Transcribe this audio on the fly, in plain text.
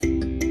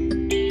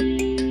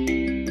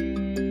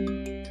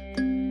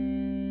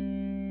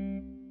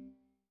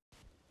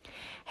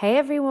Hey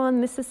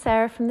everyone, this is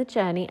Sarah from The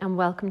Journey and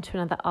welcome to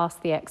another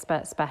Ask the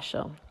Expert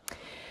special.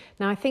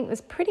 Now I think there's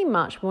pretty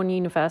much one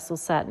universal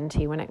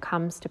certainty when it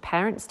comes to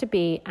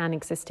parents-to-be and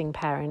existing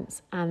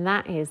parents, and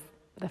that is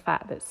the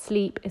fact that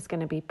sleep is going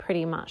to be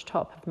pretty much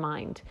top of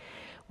mind.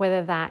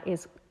 Whether that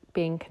is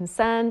being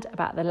concerned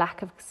about the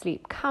lack of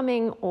sleep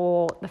coming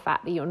or the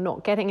fact that you're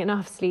not getting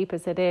enough sleep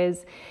as it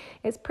is,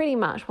 it's pretty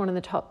much one of the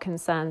top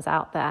concerns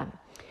out there.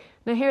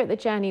 Now here at The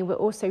Journey, we're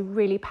also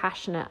really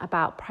passionate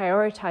about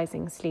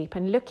prioritizing sleep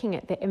and looking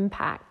at the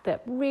impact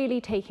that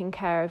really taking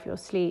care of your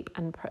sleep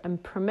and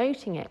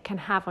promoting it can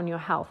have on your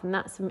health. And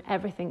that's from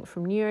everything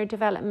from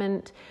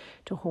neurodevelopment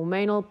to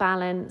hormonal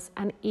balance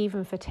and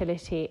even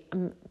fertility,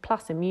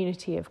 plus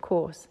immunity, of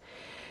course.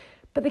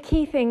 But the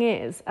key thing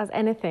is, as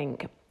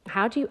anything,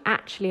 how do you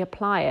actually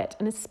apply it?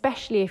 And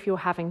especially if you're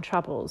having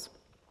troubles.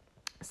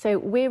 So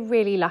we're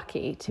really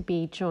lucky to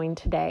be joined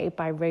today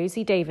by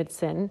Rosey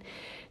Davidson.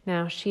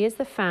 Now, she is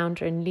the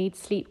founder and lead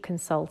sleep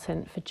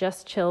consultant for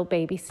Just Chill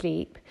Baby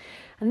Sleep.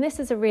 And this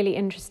is a really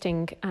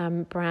interesting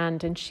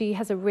brand, and she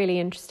has a really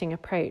interesting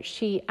approach.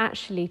 She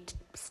actually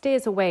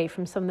steers away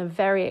from some of the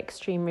very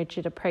extreme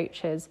rigid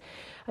approaches,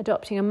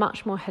 adopting a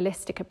much more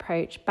holistic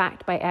approach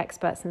backed by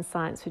experts in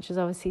science, which is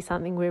obviously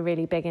something we're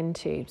really big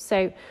into.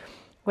 So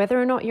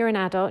whether or not you're an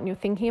adult and you're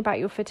thinking about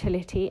your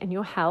fertility and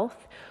your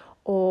health,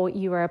 or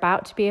you are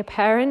about to be a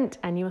parent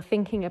and you're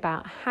thinking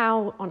about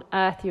how on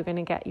earth you're going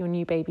to get your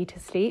new baby to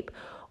sleep,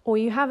 or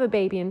you have a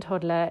baby and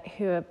toddler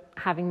who are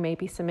having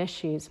maybe some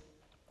issues,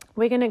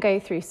 we're going to go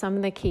through some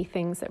of the key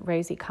things that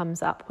Rosey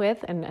comes up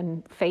with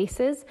and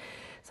faces,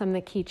 some of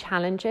the key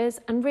challenges,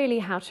 and really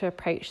how to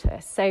approach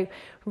this. So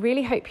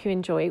really hope you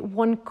enjoy.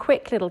 One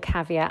quick little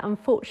caveat: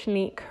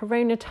 unfortunately,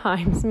 Corona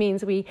times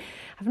means we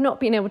have not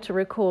been able to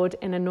record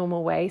in a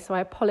normal way, so I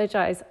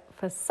apologize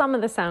for some of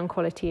the sound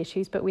quality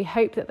issues, but we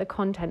hope that the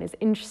content is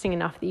interesting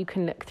enough that you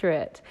can look through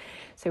it.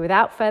 So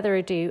without further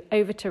ado,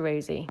 over to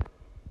Rosey.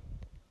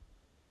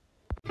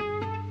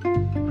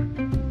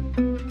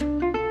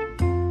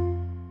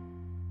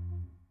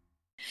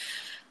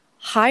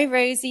 Hi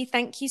Rosey,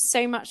 thank you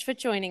so much for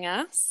joining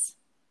us.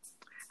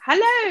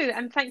 Hello,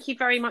 and thank you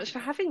very much for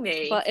having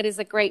me. Well, it is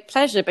a great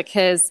pleasure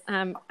because,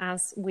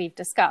 as we've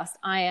discussed,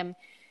 I am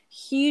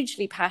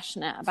hugely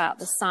passionate about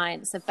the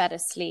science of better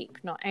sleep,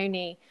 not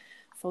only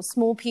for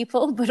small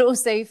people, but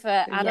also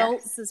for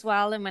adults as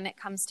well. And when it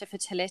comes to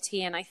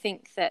fertility, and I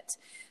think that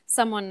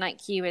someone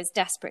like you is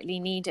desperately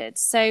needed.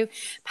 So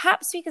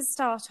perhaps we could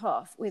start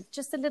off with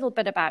just a little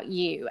bit about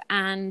you.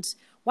 And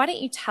why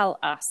don't you tell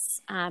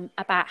us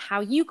about how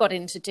you got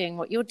into doing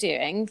what you're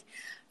doing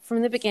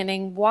from the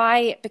beginning, why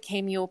it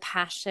became your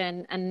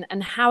passion,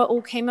 and how it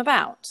all came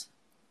about?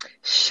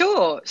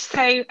 Sure.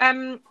 So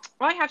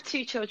I have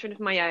two children of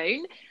my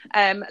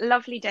own,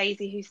 lovely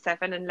Daisy, who's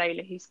 7, and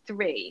Lola, who's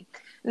 3.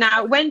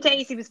 Now, when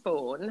Daisy was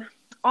born,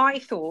 I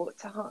thought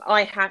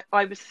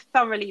I was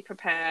thoroughly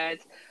prepared.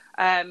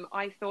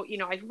 I thought,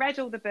 I've read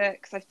all the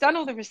books, I've done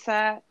all the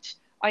research,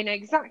 I know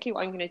exactly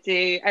what I'm going to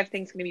do,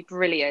 everything's going to be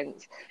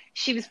brilliant.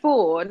 She was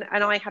born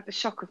and I had the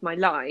shock of my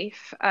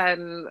life.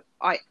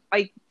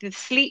 The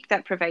sleep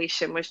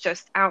deprivation was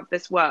just out of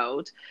this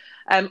world.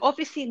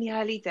 Obviously in the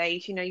early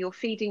days, you're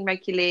feeding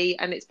regularly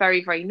and it's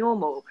very, very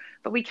normal.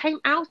 But we came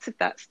out of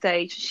that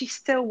stage, she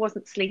still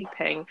wasn't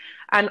sleeping.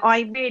 And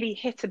I really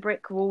hit a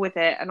brick wall with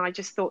it. And I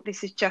just thought,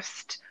 this is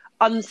just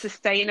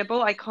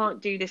unsustainable. I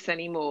can't do this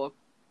anymore.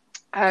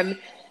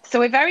 So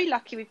we're very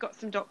lucky we've got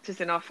some doctors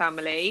in our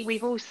family.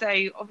 We've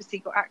also obviously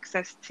got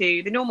access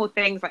to the normal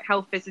things like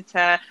health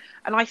visitor.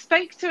 And I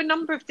spoke to a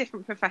number of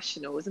different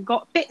professionals and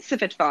got bits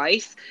of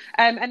advice.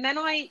 And then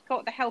I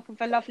got the help of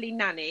a lovely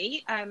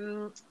nanny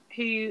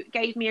who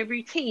gave me a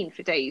routine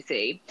for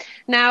Daisy.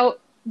 Now,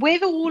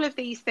 with all of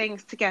these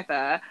things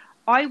together,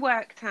 I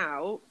worked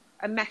out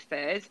a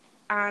method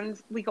and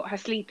we got her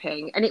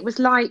sleeping. And it was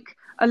like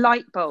a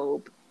light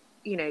bulb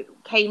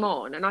came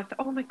on, and I thought,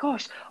 oh my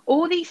gosh,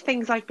 all these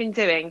things I've been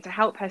doing to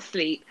help her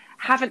sleep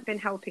haven't been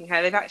helping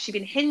her. They've actually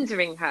been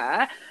hindering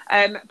her,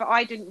 but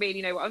I didn't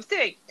really know what I was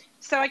doing.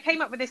 So I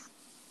came up with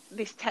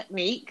this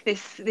technique,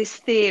 this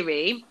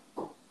theory,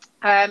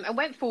 and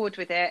went forward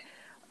with it.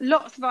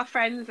 Lots of our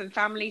friends and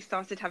family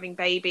started having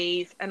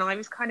babies, and I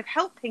was kind of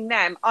helping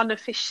them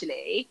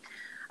unofficially.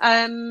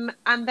 And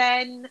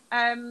then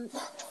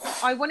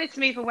I wanted to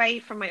move away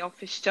from my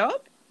office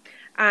job.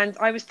 And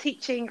I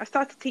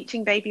started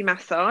teaching baby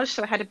massage.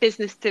 So I had a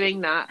business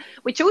doing that,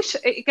 which also,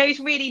 it goes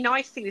really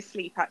nicely with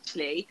sleep,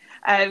 actually,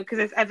 because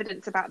there's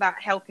evidence about that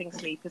helping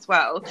sleep as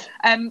well.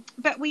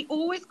 But we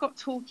always got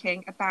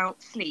talking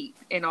about sleep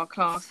in our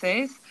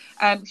classes.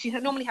 She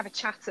normally have a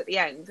chat at the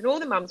end, and all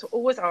the mums were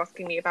always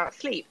asking me about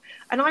sleep.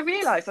 And I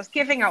realised I was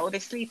giving out all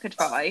this sleep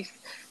advice.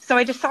 So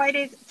I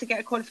decided to get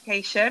a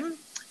qualification.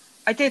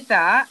 I did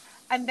that.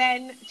 And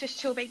then Just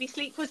Chill Baby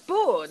Sleep was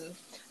born.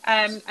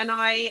 And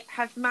I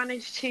have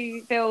managed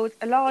to build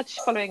a large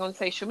following on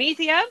social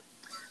media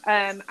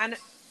and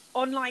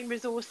online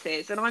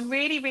resources. And I'm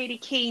really, really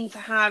keen to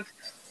have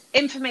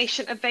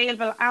information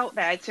available out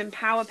there to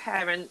empower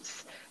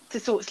parents to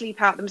sort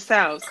sleep out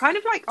themselves, kind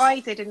of like I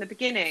did in the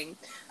beginning.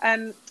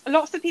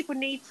 Lots of people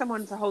need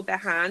someone to hold their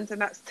hand,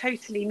 and that's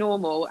totally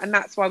normal. And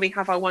that's why we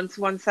have our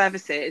one-to-one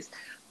services.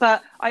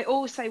 But I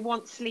also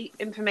want sleep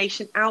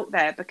information out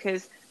there,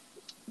 because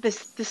the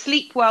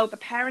sleep world, the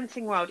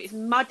parenting world, is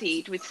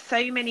muddied with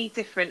so many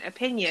different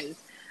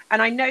opinions.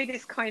 And I know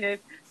this kind of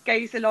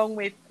goes along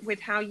with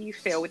how you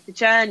feel with the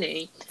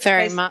journey.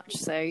 Very much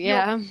so,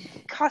 yeah.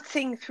 You're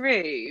cutting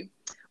through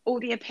all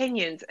the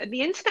opinions.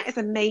 The internet is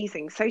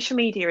amazing. Social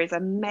media is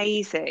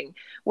amazing.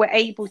 We're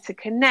able to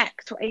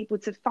connect, we're able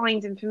to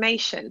find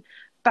information.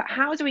 But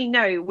how do we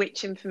know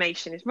which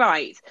information is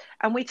right?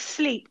 And with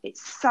sleep,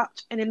 it's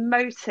such an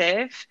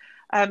emotive,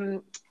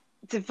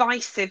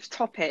 divisive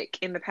topic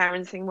in the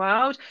parenting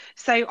world.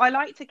 So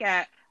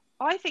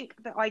I think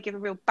that I give a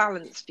real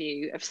balanced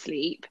view of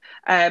sleep,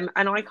 and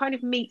I kind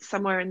of meet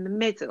somewhere in the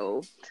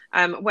middle,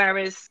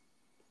 whereas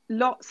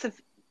lots of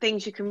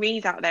things you can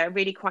read out there are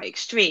really quite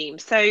extreme.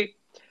 So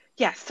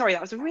yeah, sorry,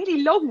 that was a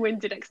really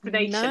long-winded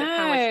explanation of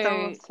how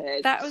I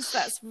started.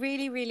 That's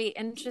really, really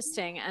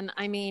interesting. And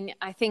I mean,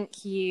 I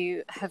think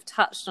you have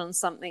touched on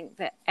something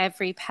that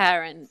every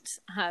parent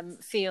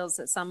feels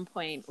at some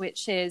point,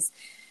 which is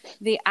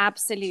the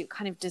absolute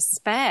kind of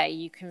despair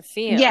you can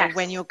feel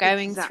when you're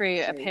going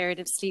through a period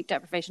of sleep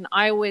deprivation.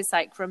 I always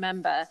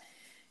remember,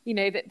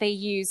 that they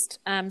used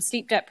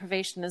sleep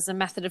deprivation as a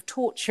method of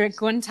torture at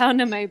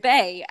Guantanamo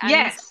Bay.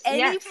 And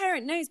any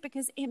parent knows,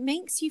 because it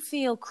makes you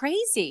feel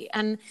crazy,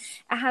 and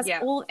it has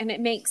and it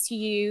makes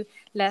you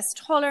less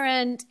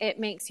tolerant. It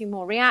makes you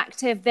more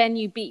reactive. Then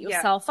you beat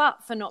yourself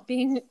up for not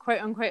being, quote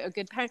unquote, a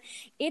good parent.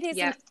 It is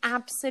an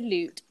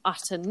absolute,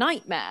 utter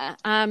nightmare.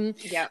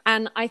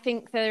 And I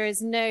think there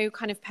is no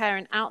kind of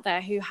parent out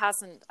there who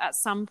hasn't at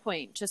some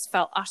point just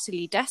felt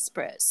utterly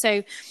desperate.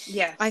 So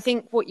I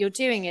think what you're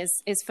doing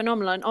is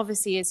phenomenal. And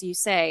obviously, as you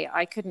say,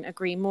 I couldn't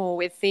agree more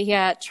with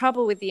the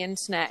trouble with the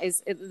internet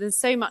is there's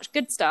so much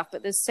good stuff,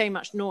 but there's so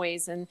much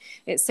noise, and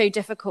it's so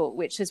difficult,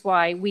 which is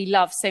why we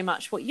love so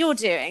much what you're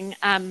doing.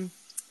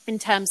 In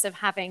terms of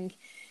having,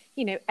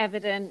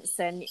 evidence,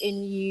 and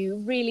you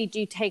really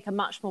do take a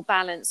much more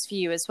balanced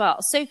view as well.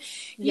 So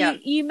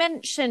you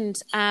mentioned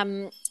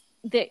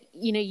that,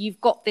 you've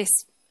got this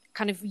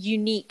kind of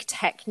unique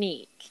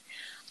technique.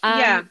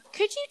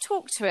 Could you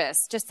talk to us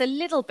just a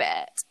little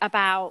bit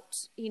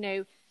about,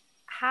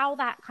 how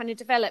that kind of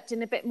developed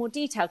in a bit more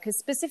detail? Because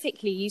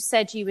specifically, you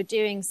said you were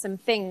doing some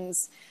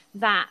things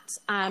that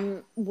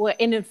were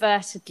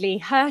inadvertently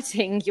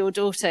hurting your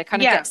daughter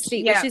kind of get to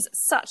sleep, which is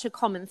such a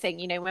common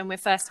thing. When we're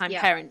first-time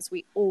parents,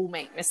 we all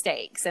make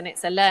mistakes, and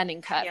it's a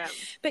learning curve.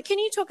 But can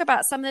you talk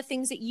about some of the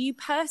things that you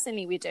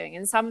personally were doing,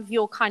 and some of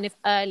your kind of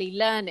early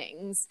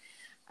learnings,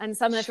 and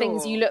some of the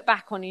things you look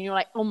back on and you're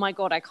like, oh my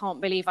God, I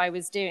can't believe I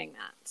was doing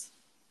that?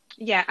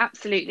 Yeah,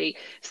 absolutely.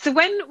 So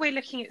when we're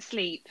looking at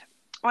sleep,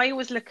 I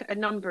always look at a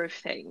number of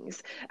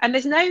things, and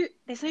there's no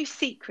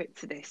secret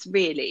to this,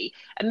 really.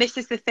 And this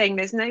is the thing,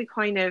 there's no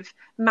kind of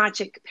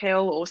magic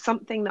pill or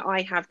something that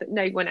I have that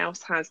no one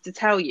else has to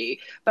tell you.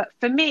 But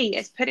for me,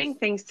 it's putting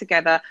things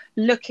together,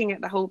 looking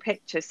at the whole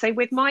picture. So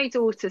with my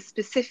daughter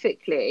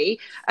specifically,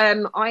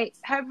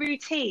 her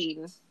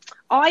routine,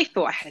 I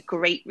thought I had a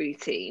great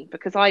routine,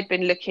 because I'd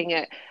been looking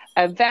at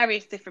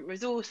various different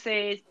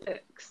resources,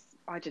 books.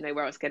 I don't know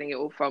where I was getting it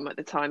all from at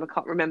the time. I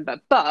can't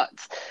remember. But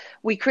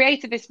we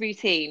created this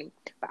routine.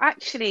 But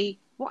actually,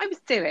 what I was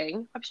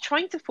doing, I was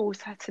trying to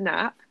force her to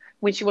nap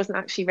when she wasn't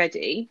actually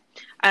ready.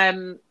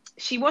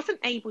 She wasn't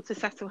able to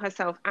settle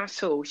herself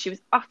at all. She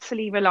was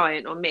utterly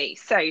reliant on me.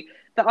 So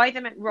that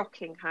either meant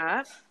rocking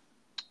her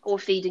or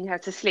feeding her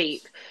to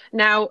sleep.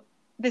 Now,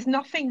 there's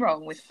nothing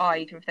wrong with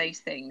either of those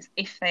things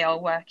if they are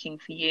working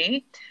for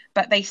you,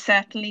 but they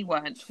certainly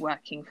weren't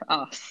working for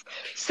us.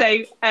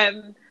 So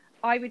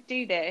I would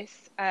do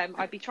this.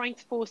 I'd be trying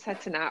to force her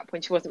to nap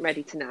when she wasn't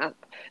ready to nap.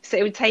 So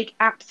it would take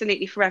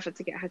absolutely forever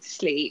to get her to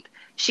sleep.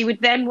 She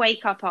would then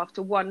wake up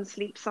after one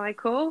sleep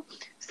cycle.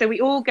 So we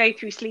all go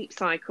through sleep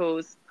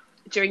cycles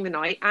during the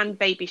night, and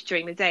babies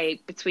during the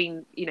day,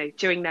 between,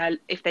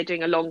 if they're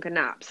doing a longer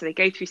nap. So they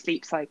go through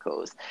sleep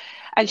cycles.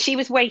 And she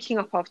was waking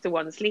up after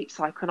one sleep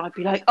cycle, and I'd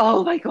be like,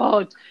 oh my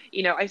God,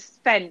 I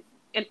spent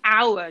an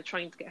hour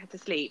trying to get her to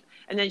sleep.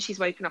 And then she's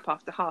woken up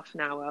after half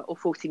an hour or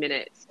 40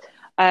 minutes.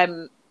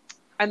 And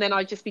then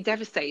I'd just be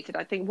devastated.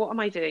 I'd think, what am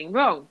I doing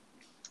wrong?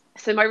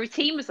 So my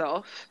routine was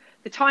off,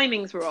 the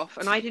timings were off,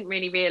 and I didn't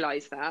really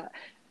realise that.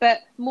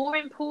 But more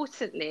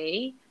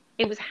importantly,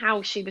 it was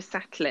how she was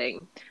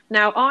settling.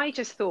 Now, I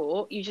just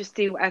thought you just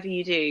do whatever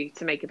you do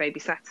to make a baby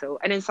settle.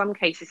 And in some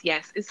cases,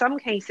 yes. In some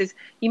cases,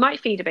 you might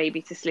feed a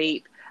baby to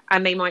sleep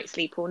and they might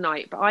sleep all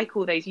night. But I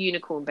call those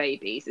unicorn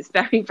babies. It's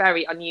very,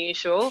 very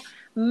unusual.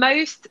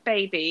 Most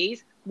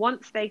babies,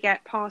 once they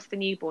get past the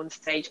newborn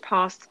stage,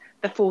 past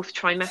the 4th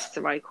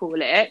trimester, I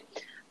call it,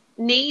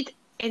 need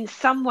in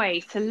some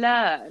ways to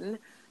learn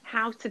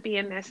how to be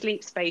in their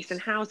sleep space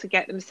and how to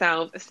get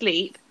themselves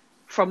asleep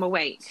from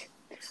awake.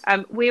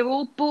 We're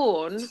all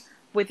born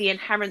with the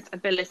inherent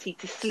ability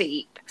to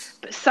sleep,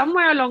 but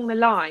somewhere along the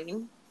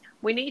line,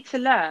 we need to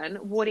learn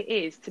what it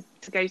is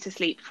to go to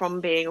sleep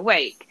from being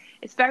awake.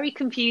 It's very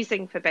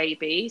confusing for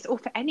babies, or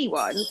for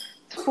anyone,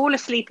 to fall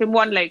asleep in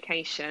one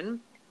location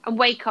and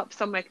wake up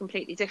somewhere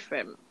completely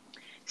different.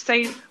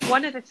 So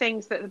one of the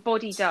things that the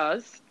body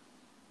does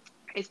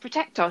is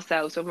protect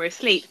ourselves when we're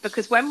asleep,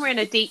 because when we're in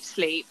a deep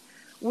sleep,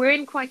 we're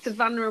in quite a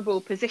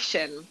vulnerable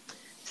position.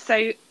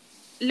 So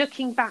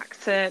looking back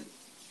to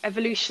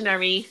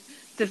evolutionary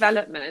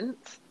development,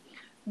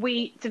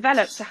 we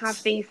developed to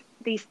have these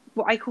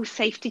what I call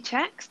safety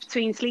checks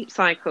between sleep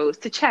cycles,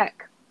 to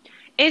check,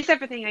 is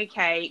everything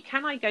okay?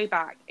 Can I go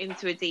back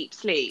into a deep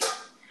sleep?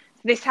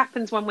 This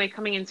happens when we're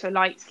coming into a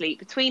light sleep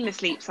between the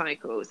sleep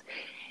cycles.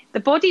 The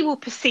body will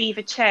perceive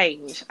a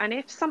change, and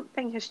if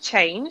something has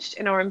changed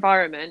in our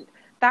environment,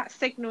 that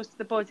signals to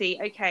the body,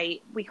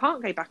 okay, we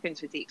can't go back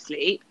into a deep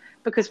sleep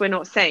because we're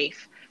not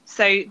safe.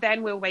 So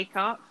then we'll wake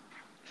up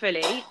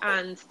fully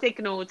and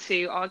signal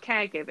to our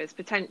caregivers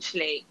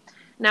potentially.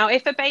 Now,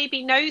 if a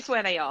baby knows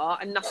where they are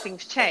and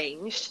nothing's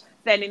changed,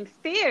 then in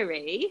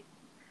theory,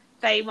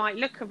 they might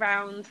look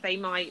around, they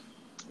might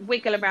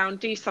wiggle around,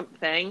 do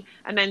something,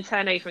 and then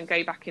turn over and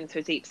go back into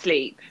a deep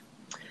sleep.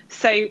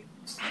 So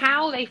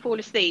how they fall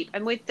asleep,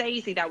 and with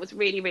Daisy, that was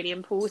really, really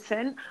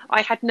important.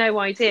 I had no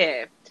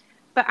idea.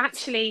 But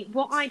actually,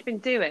 what I'd been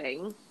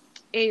doing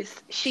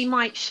is she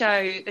might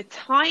show the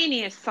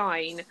tiniest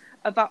sign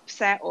of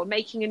upset or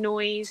making a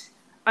noise,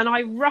 and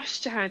I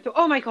rushed to her and thought,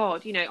 oh my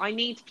God, I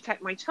need to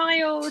protect my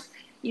child.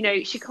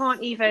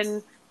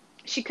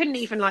 She couldn't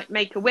even like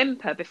make a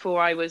whimper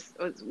before I was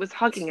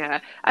hugging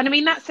her. And I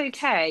mean, that's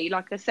okay.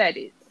 Like I said,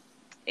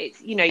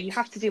 it's you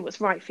have to do what's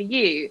right for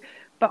you.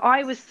 But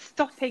I was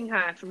stopping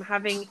her from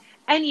having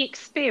any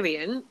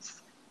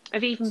experience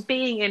of even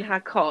being in her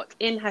cot,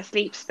 in her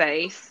sleep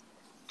space,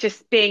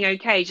 just being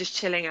okay, just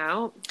chilling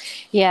out.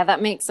 Yeah,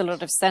 that makes a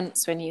lot of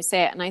sense when you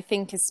say it. And I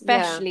think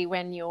especially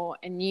when you're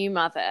a new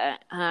mother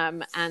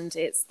and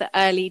it's the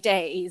early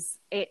days,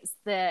 it's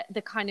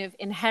the kind of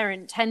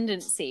inherent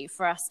tendency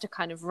for us to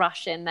kind of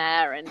rush in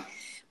there and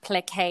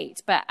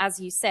placate. But as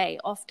you say,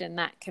 often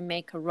that can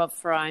make a rub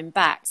for our own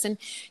backs. And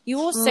you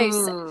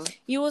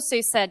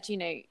also said,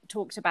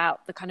 talked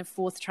about the kind of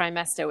fourth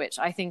trimester, which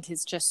I think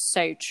is just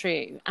so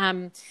true.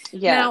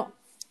 Now,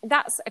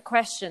 that's a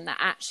question that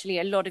actually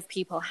a lot of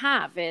people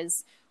have,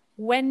 is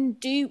when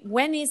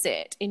is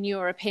it, in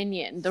your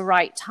opinion, the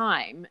right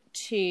time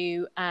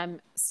to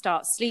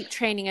start sleep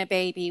training a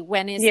baby?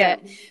 When is it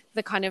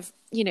the kind of,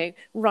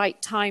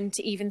 right time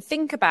to even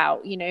think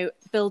about,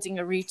 building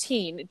a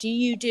routine? Do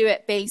you do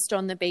it based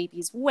on the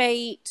baby's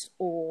weight,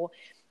 or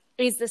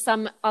is there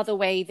some other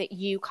way that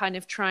you kind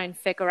of try and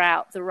figure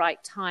out the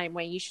right time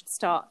where you should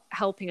start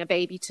helping a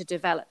baby to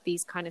develop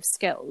these kind of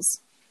skills?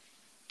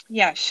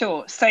 Yeah,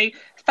 sure. So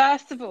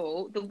first of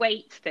all, the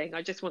weight thing,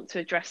 I just want to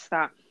address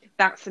that.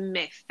 That's a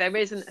myth. There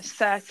isn't a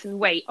certain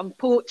weight.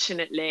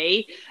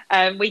 Unfortunately,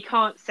 we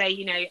can't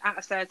say, at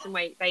a certain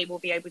weight, they will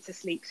be able to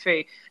sleep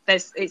through.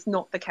 It's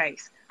not the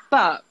case.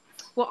 But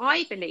what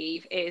I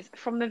believe is,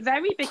 from the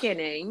very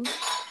beginning,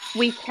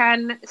 we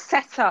can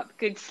set up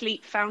good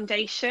sleep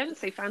foundations.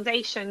 So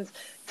foundations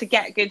to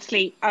get good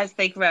sleep as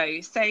they grow.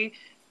 So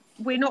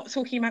we're not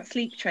talking about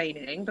sleep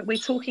training, but we're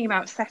talking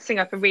about setting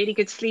up a really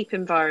good sleep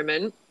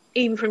environment,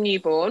 even from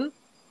newborn.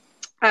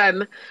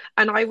 And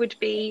I would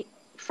be,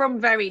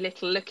 from very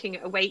little, looking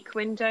at awake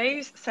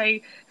windows. So,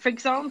 for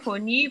example, a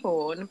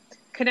newborn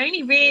can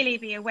only really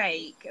be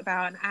awake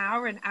about an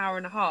hour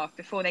and a half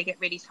before they get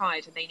really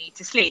tired and they need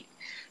to sleep.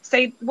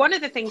 So one of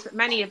the things that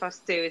many of us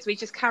do is we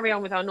just carry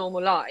on with our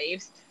normal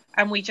lives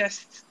and we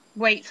just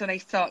wait till they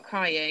start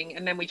crying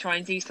and then we try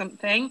and do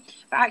something.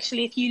 But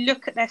actually, if you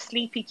look at their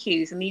sleepy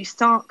cues and you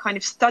start kind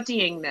of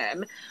studying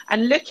them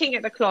and looking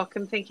at the clock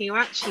and thinking,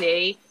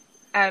 actually,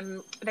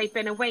 they've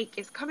been awake,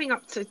 it's coming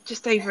up to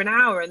just over an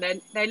hour, and then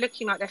they're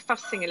looking like they're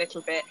fussing a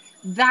little bit,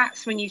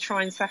 that's when you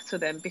try and settle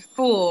them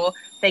before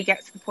they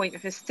get to the point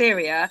of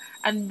hysteria,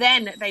 and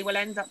then they will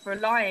end up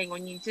relying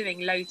on you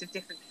doing loads of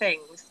different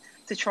things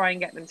to try and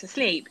get them to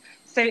sleep.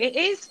 So it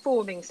is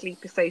forming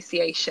sleep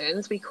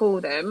associations, we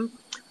call them,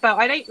 but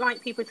I don't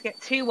like people to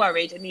get too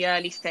worried in the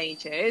early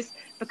stages,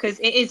 because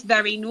it is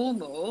very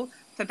normal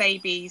for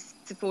babies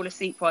to fall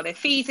asleep while they're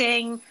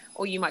feeding,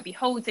 or you might be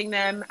holding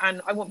them,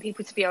 and I want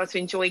people to be able to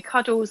enjoy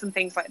cuddles and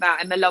things like that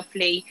and the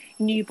lovely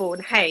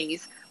newborn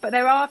haze. But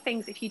there are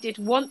things, if you did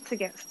want to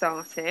get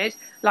started,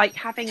 like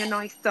having a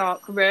nice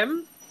dark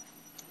room.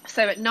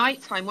 So at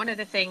night time, one of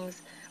the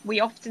things we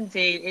often do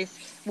is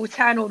we'll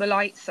turn all the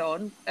lights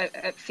on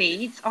at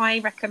feeds. I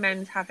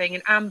recommend having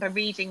an amber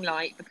reading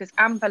light, because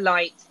amber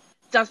light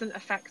doesn't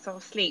affect our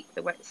sleep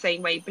the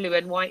same way blue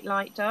and white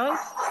light does.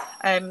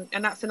 And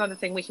that's another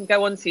thing we can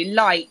go on to.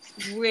 Light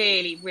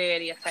really,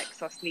 really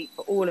affects our sleep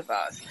for all of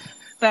us.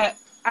 But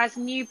as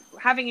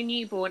having a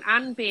newborn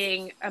and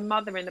being a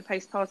mother in the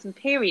postpartum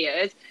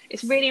period,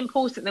 it's really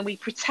important that we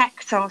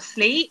protect our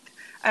sleep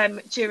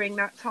during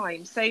that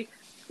time. So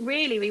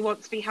really, we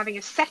want to be having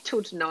a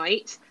settled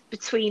night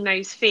between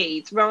those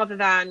feeds, rather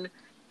than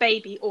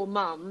baby or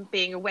mum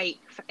being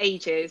awake for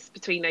ages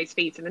between those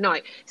feeds in the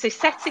night. So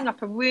setting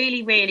up a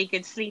really, really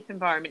good sleep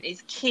environment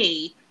is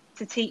key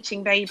to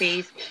teaching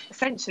babies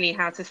essentially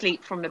how to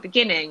sleep from the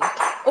beginning.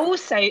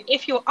 Also,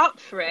 if you're up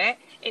for it,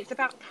 it's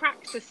about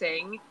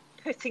practicing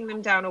putting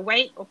them down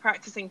awake or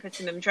practicing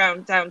putting them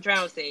down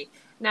drowsy.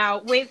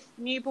 Now, with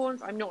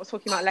newborns, I'm not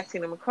talking about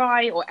letting them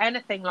cry or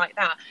anything like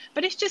that,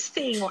 but it's just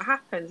seeing what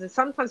happens. And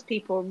sometimes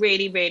people are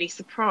really, really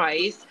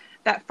surprised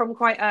that from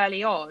quite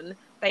early on,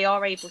 they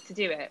are able to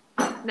do it.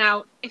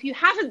 Now, if you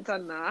haven't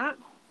done that,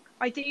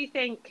 I do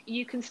think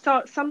you can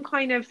start some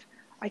kind of,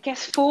 I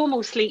guess,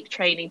 formal sleep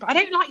training, but I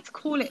don't like to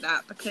call it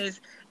that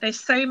because there's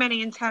so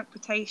many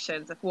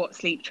interpretations of what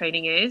sleep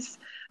training is,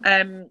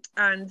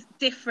 and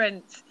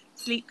different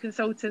sleep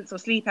consultants or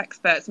sleep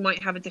experts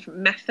might have a different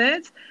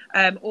method,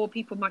 or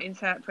people might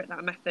interpret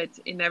that method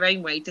in their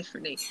own way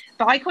differently.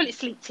 But I call it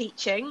sleep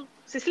teaching.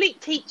 So sleep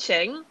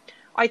teaching,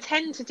 I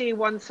tend to do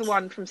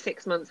one-to-one from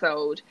 6 months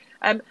old.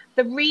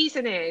 The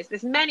reason is,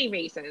 there's many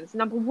reasons.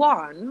 Number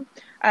one,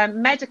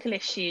 medical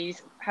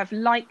issues have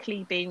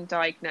likely been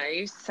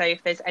diagnosed. So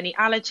if there's any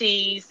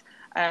allergies,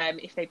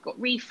 if they've got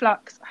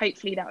reflux,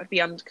 hopefully that would be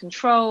under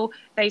control,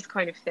 those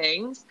kind of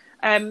things.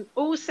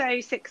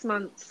 Also, 6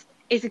 months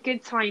is a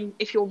good time,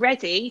 if you're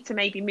ready, to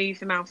maybe move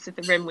them out of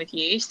the room with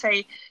you. So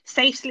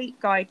safe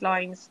sleep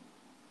guidelines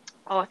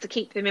are to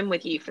keep them in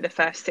with you for the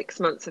first 6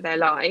 months of their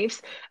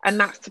lives, and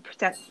that's to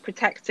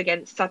protect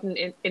against sudden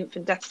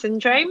infant death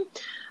syndrome.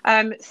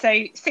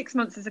 So 6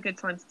 months is a good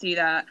time to do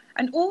that.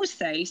 And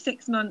also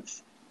 6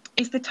 months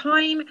is the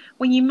time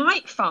when you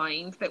might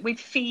find that with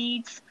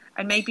feeds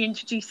and maybe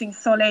introducing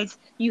solids,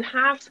 you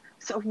have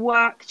sort of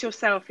worked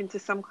yourself into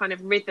some kind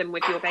of rhythm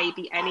with your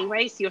baby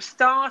anyway. So you're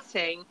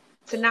starting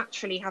to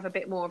naturally have a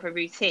bit more of a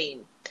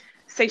routine.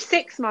 So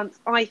 6 months,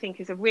 I think,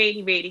 is a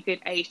really, really good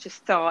age to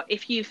start.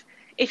 If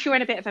you're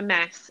in a bit of a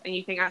mess and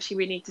you think, actually,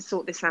 we need to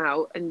sort this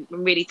out and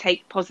really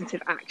take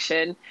positive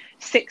action,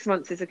 6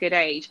 months is a good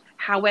age.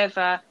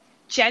 However,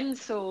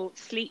 gentle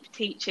sleep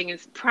teaching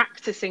and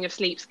practicing of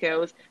sleep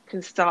skills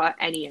can start at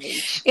any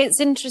age. It's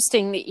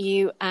interesting that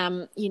you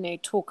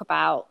talk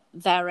about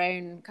their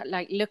own,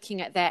 like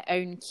looking at their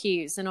own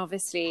cues. And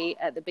obviously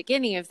at the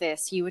beginning of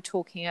this, you were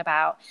talking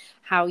about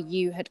how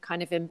you had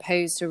kind of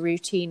imposed a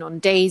routine on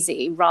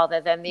Daisy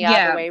rather than the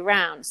other way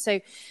around. So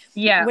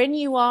when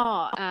you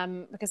are,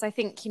 because I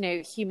think,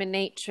 human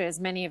nature, as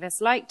many of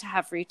us like to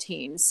have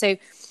routines. So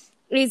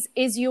is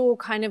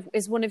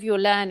one of your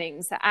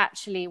learnings that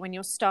actually when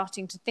you're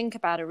starting to think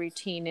about a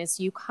routine is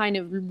you kind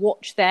of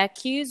watch their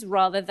cues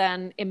rather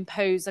than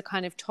impose a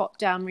kind of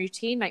top-down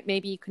routine? Like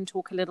maybe you can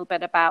talk a little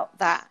bit about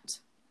that.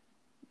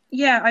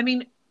 Yeah, I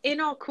mean, in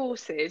our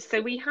courses, so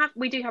we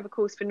do have a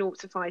course for 0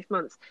 to 5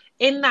 months.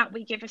 In that,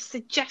 we give a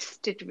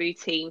suggested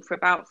routine for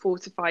about 4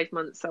 to 5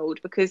 months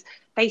old, because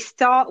they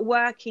start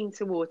working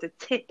towards a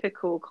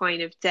typical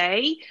kind of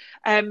day.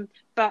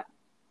 But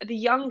at the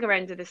younger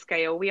end of the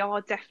scale, we are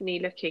definitely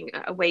looking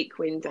at awake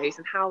windows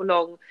and how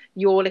long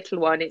your little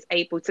one is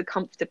able to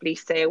comfortably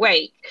stay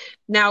awake.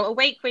 Now,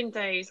 awake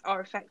windows are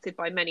affected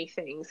by many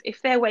things.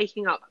 If they're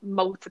waking up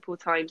multiple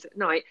times at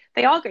night,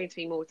 they are going to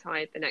be more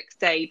tired the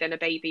next day than a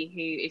baby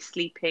who is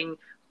sleeping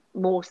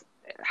more,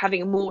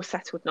 having a more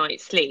settled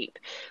night's sleep.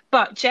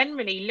 But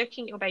generally,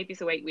 looking at your baby's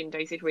awake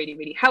windows is really,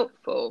 really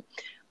helpful.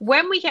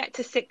 When we get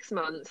to 6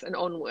 months and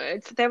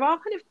onwards, there are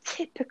kind of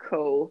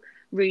typical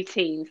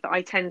routines that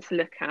I tend to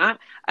look at.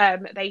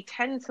 They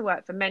tend to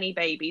work for many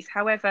babies.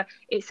 However,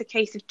 it's a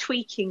case of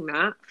tweaking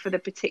that for the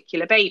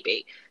particular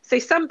baby. So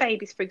some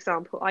babies, for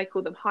example, I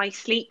call them high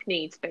sleep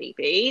needs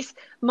babies,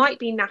 might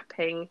be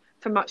napping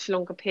for much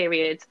longer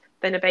periods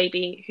than a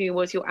baby who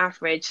was your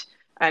average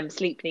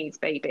sleep needs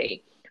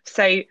baby.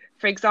 So,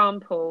 for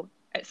example,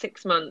 at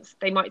 6 months,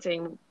 they might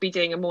be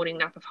doing a morning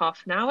nap of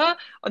half an hour,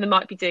 or they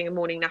might be doing a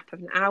morning nap of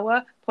an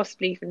hour,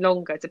 possibly even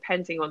longer,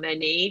 depending on their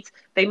needs.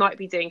 They might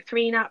be doing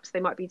 3 naps, they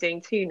might be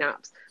doing 2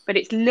 naps, but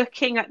it's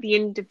looking at the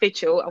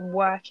individual and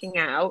working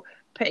out,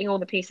 putting all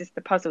the pieces of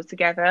the puzzle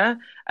together.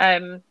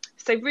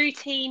 So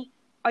routine,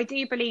 I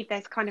do believe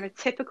there's kind of a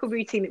typical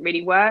routine that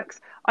really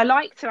works.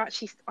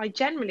 I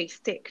generally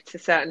stick to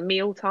certain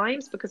meal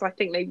times because I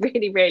think they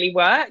really, really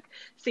work.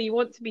 So you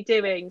want to be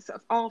doing sort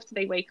of after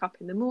they wake up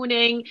in the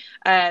morning,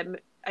 a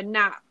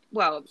nap.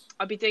 Well,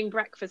 I'll be doing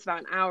breakfast about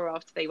an hour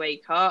after they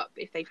wake up.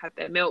 If they've had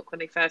their milk when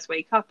they first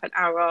wake up, an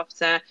hour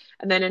after.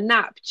 And then a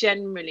nap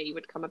generally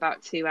would come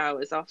about 2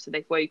 hours after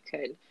they've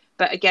woken.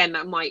 But again,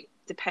 that might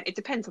depend. It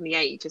depends on the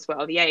age as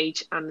well, the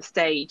age and the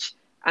stage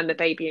and the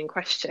baby in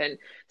question.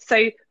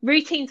 So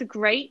routines are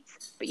great,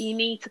 but you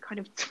need to kind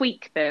of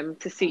tweak them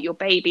to suit your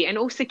baby and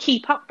also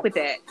keep up with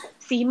it.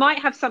 So you might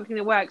have something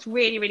that works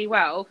really, really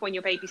well when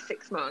your baby's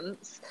 6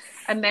 months.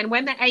 And then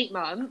when they're 8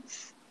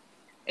 months,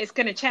 it's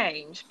going to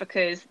change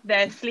because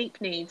their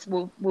sleep needs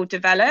will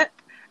develop,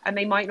 and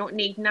they might not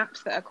need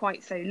naps that are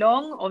quite so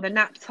long, or the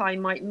nap time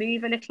might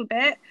move a little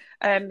bit.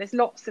 There's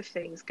lots of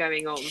things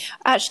going on.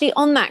 Actually,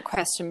 on that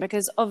question,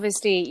 because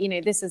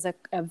obviously, this is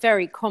a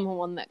very common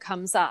one that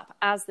comes up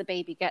as the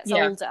baby gets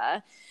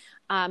older.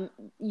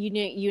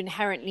 you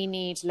inherently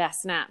need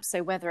less naps.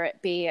 So whether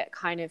it be at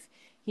kind of,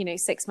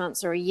 6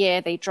 months or a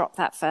year, they drop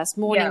that first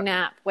morning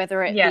nap,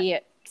 whether it be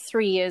at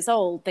 3 years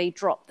old, they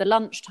drop the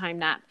lunchtime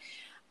nap.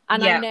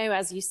 And I know,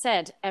 as you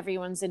said,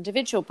 everyone's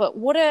individual, but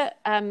what are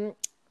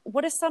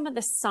some of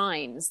the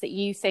signs that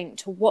you think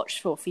to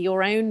watch for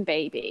your own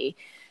baby,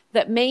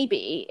 that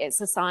maybe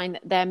it's a sign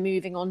that they're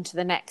moving on to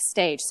the next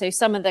stage? So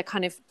some of the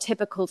kind of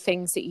typical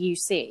things that you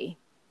see.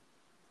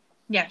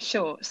 Yeah,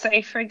 sure. So,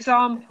 for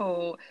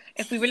example,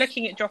 if we were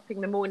looking at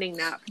dropping the morning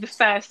nap, the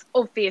first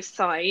obvious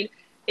sign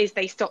is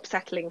they stop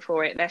settling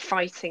for it. They're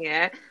fighting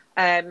it.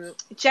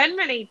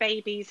 Generally,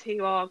 babies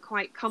who are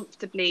quite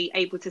comfortably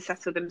able to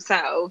settle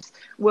themselves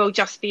will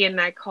just be in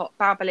their cot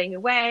babbling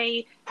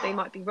away. They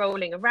might be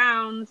rolling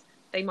around.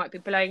 They might be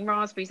blowing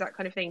raspberries, that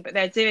kind of thing. But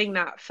they're doing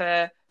that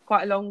for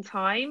quite a long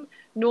time.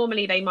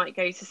 Normally they might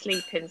go to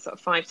sleep in sort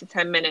of 5 to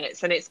 10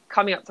 minutes, and it's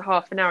coming up to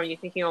half an hour and you're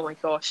thinking, oh my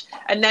gosh,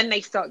 and then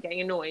they start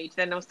getting annoyed,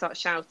 then they'll start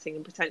shouting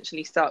and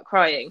potentially start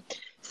crying.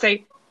 So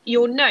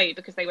you'll know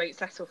because they won't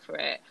settle for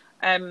it,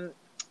 and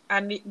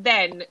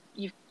then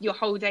your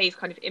whole day is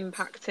kind of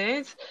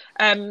impacted.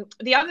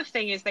 The other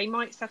thing is they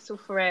might settle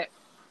for it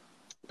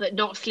but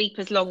not sleep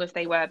as long as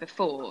they were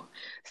before.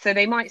 So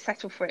they might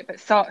settle for it, but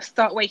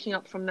start waking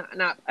up from that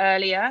nap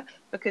earlier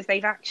because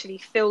they've actually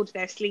filled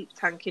their sleep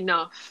tank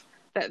enough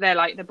that they're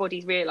like, the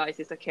body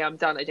realizes, okay, I'm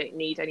done. I don't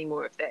need any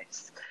more of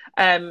this.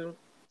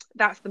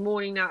 That's the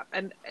morning nap.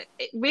 And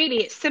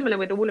it's similar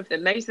with all of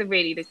them. Those are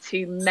really the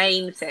two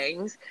main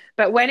things.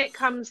 But when it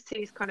comes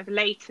to kind of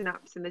later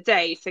naps in the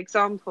day, for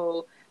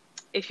example,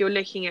 if you're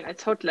looking at a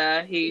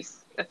toddler who's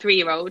a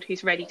 3-year-old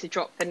who's ready to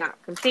drop the nap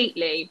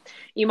completely,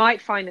 you might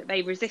find that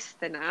they resist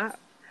the nap,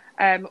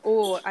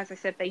 or as I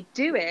said, they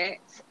do it,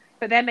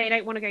 but then they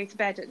don't want to go to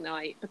bed at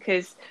night,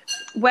 because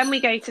when we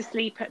go to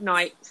sleep at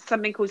night,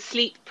 something called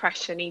sleep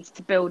pressure needs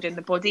to build in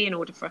the body in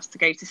order for us to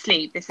go to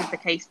sleep. This is the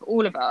case for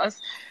all of us.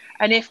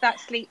 And if that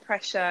sleep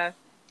pressure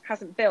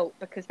hasn't built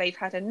because they've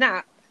had a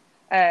nap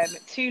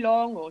too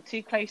long or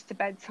too close to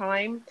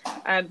bedtime,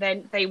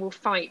 then they will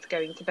fight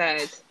going to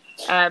bed.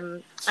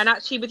 And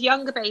actually, with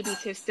younger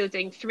babies who are still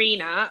doing 3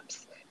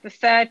 naps, the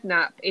 3rd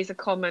nap is a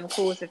common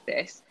cause of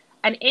this.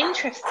 And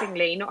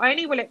interestingly, not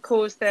only will it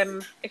cause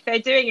them, if they're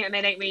doing it and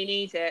they don't really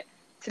need it,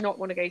 to not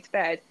want to go to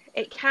bed,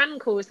 it can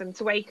cause them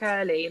to wake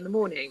early in the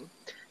morning.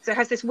 So it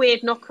has this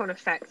weird knock-on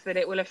effect that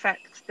it will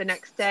affect the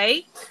next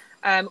day,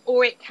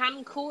 or it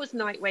can cause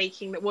night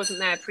waking that wasn't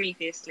there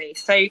previously.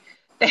 So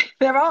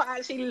there are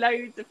actually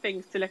loads of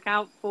things to look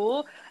out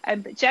for.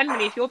 But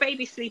generally, if your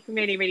baby's sleeping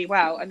really, really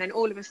well, and then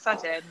all of a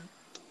sudden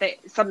that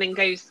something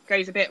goes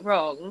a bit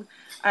wrong,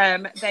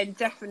 then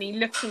definitely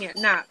looking at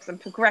naps and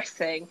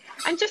progressing.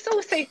 And just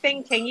also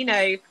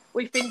thinking,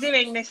 we've been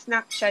doing this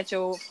nap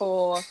schedule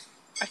for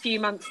a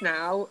few months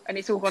now, and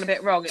it's all gone a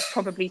bit wrong. It's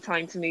probably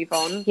time to move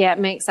on. Yeah, it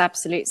makes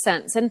absolute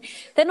sense. And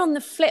then on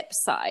the flip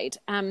side,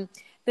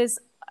 there's,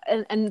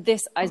 and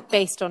this is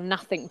based on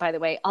nothing, by the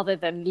way, other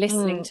than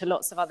listening to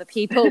lots of other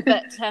people.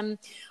 But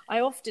I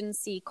often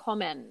see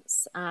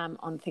comments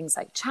on things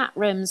like chat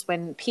rooms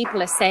when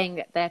people are saying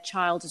that their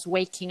child is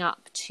waking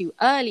up too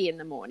early in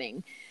the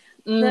morning.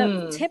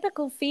 The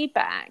typical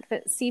feedback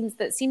that seems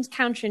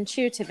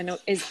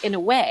counterintuitive in a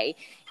way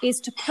is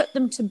to put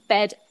them to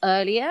bed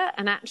earlier.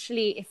 And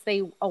actually, if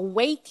they are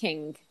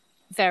waking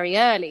very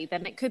early,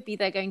 then it could be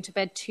they're going to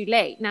bed too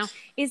late. Now,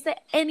 is there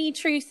any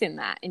truth in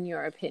that, in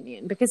your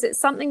opinion? Because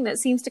it's something that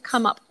seems to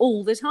come up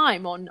all the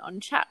time on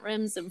chat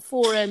rooms and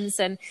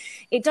forums, and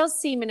it does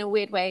seem in a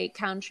weird way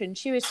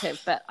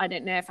counterintuitive, but I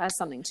don't know if it has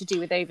something to do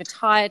with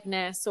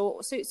overtiredness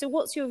or so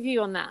what's your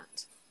view on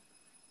that?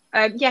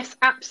 Yes,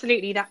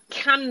 absolutely. That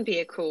can be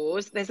a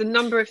cause. There's a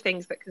number of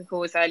things that can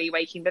cause early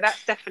waking, but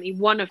that's definitely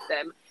one of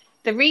them.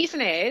 The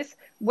reason is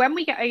when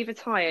we get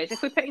overtired,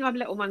 if we're putting our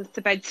little ones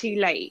to bed too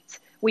late,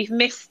 we've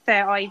missed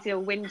their ideal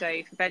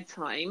window for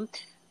bedtime.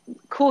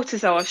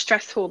 Cortisol,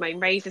 stress hormone,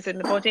 raises in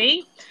the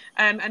body,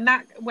 and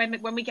that when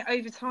we get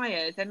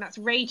overtired, then that's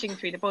raging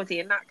through the body,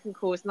 and that can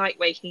cause night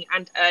waking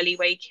and early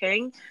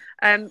waking.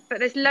 But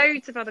there's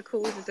loads of other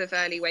causes of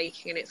early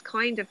waking, and it's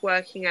kind of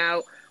working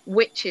out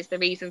which is the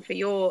reason for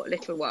your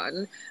little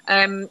one.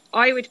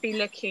 I would be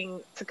looking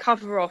to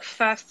cover off,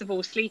 first of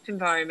all, sleep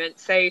environment.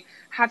 So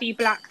have you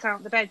blacked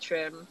out the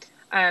bedroom?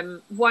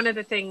 One of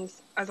the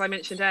things, as I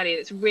mentioned earlier,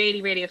 that's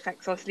really, really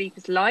affects our sleep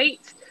is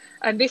light.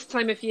 And this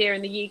time of year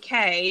in the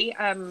UK,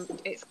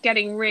 it's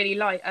getting really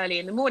light early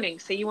in the morning.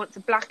 So you want to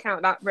black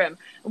out that room.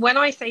 And when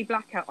I say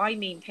blackout, I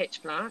mean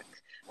pitch black.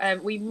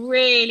 We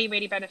really,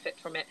 really benefit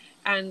from it.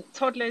 And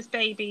toddlers,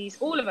 babies,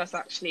 all of us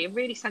actually are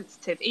really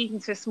sensitive, even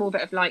to a small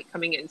bit of light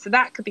coming in. So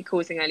that could be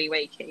causing early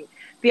waking.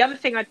 The other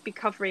thing I'd be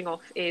covering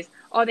off is,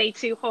 are they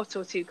too hot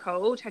or too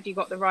cold? Have you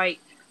got the right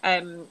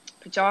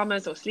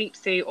pajamas or sleep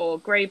suit or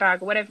grow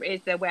bag or whatever it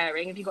is they're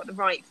wearing? Have you got the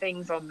right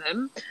things on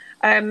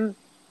them?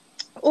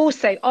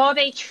 Also, are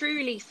they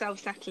truly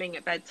self-settling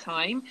at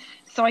bedtime?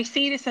 So I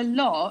see this a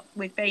lot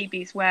with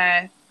babies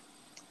where,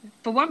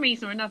 for one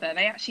reason or another,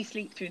 they actually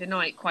sleep through the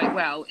night quite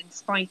well in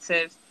spite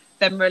of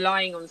than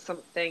relying on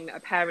something that a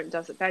parent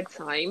does at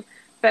bedtime.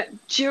 But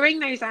during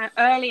those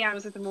early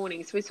hours of the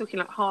morning, so we're talking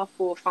like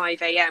 4:30,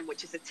 5 a.m.,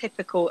 which is a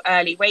typical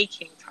early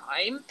waking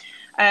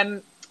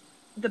time,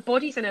 the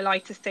body's in a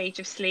lighter stage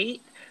of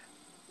sleep.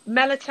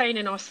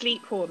 Melatonin, our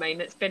sleep hormone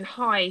that's been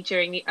high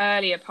during the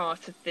earlier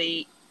part of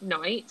the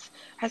night,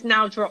 has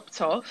now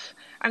dropped off.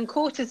 And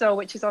cortisol,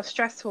 which is our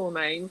stress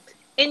hormone,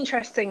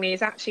 interestingly,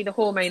 is actually the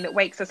hormone that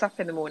wakes us up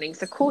in the morning.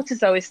 So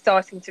cortisol is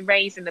starting to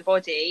raise in the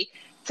body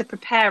to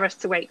prepare us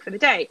to wake for the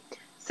day.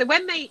 So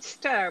when they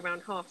stir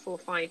around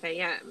 4:30, 5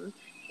 a.m.,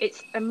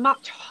 it's a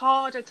much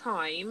harder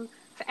time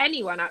for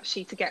anyone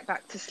actually to get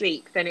back to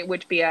sleep than it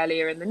would be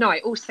earlier in the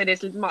night. Also,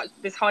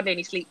 there's hardly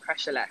any sleep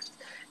pressure left.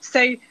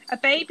 So a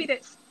baby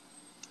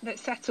that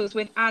settles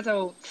with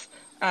adult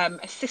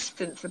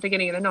assistance at the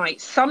beginning of the night,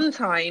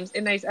 sometimes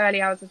in those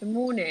early hours of the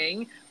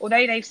morning,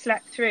 although they've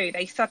slept through,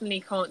 they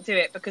suddenly can't do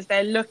it because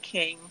they're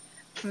looking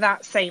for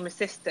that same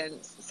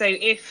assistance. So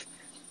if,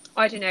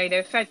 I don't know,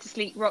 they're fed to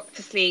sleep, rocked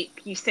to sleep,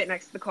 you sit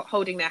next to the cot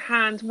holding their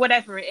hand,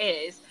 whatever it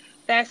is,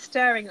 they're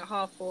stirring at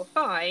 4:30,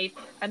 5,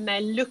 and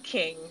they're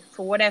looking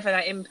for whatever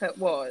that input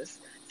was.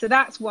 So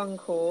that's one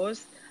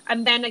cause.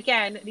 And then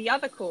again, the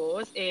other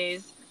cause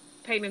is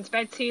putting them to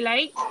bed too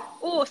late,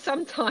 or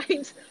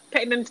sometimes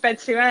putting them to bed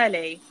too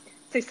early.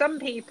 So some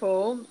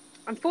people,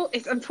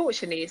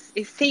 unfortunately,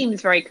 it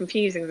seems very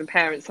confusing as a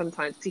parent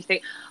sometimes, because you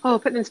think, oh, I'll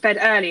put them to bed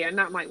earlier and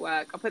that might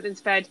work. I'll put them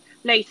to bed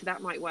later,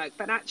 that might work.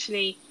 But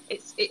actually,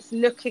 it's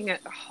looking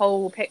at the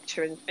whole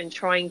picture and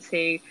trying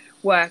to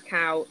work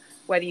out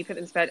whether you put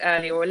them to bed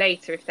earlier or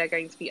later, if they're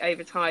going to be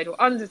overtired or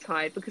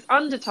undertired, because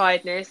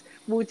undertiredness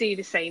will do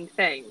the same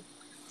thing.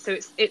 So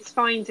it's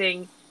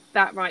finding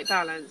that right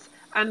balance.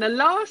 And the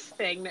last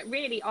thing that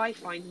really I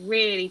find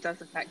really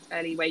does affect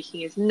early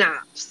waking is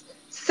naps.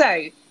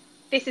 So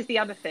this is the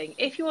other thing.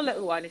 If your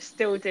little one is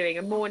still doing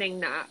a morning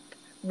nap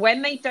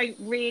when they don't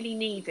really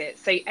need it,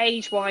 so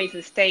age-wise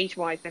and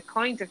stage-wise, they've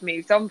kind of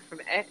moved on from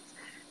it,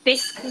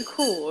 this can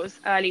cause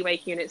early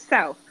waking in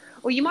itself.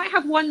 Or you might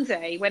have one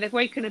day where they've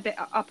woken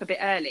up a bit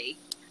early.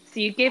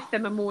 So you give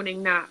them a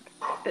morning nap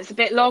that's a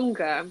bit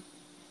longer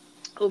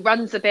or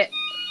runs a bit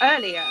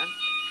earlier.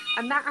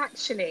 And that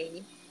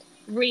actually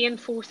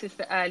reinforces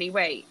the early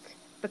wake,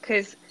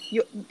 because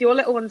your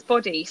little one's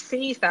body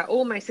sees that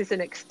almost as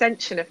an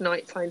extension of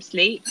nighttime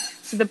sleep.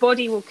 So the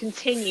body will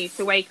continue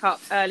to wake up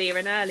earlier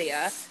and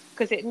earlier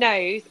because it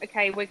knows,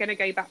 okay, we're going to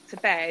go back to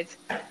bed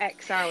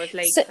X hours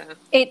later. So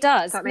it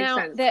does. Does that make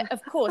sense? Now,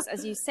 of course,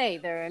 as you say,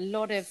 there are a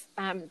lot of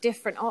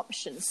different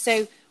options.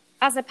 So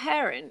as a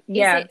parent, is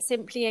it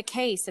simply a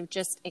case of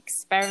just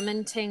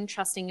experimenting,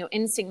 trusting your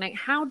instinct? Like,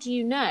 how do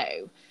you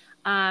know?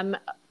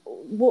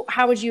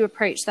 How would you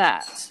approach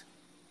that?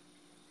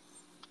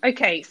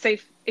 Okay, so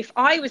if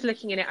I was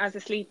looking at it as a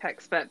sleep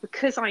expert,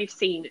 because I've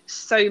seen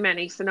so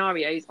many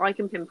scenarios, I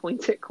can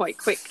pinpoint it quite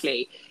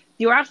quickly.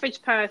 Your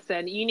average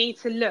person, you need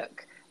to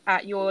look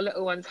at your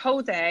little one's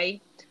whole day,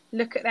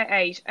 look at their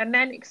age, and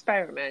then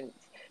experiment.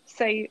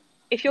 So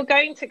if you're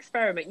going to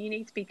experiment, you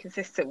need to be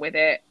consistent with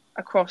it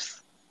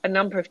across a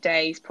number of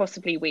days,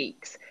 possibly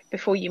weeks,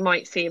 before you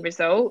might see a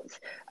result,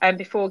 and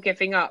before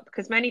giving up.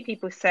 Because many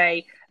people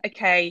say,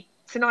 okay,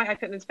 tonight I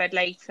put them to bed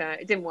later,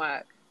 it didn't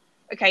work.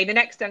 Okay, the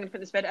next day I'm going to put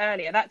them to bed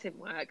earlier, that didn't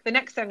work. The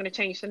next day I'm going to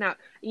change the nap.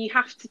 And you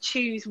have to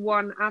choose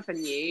one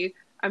avenue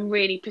and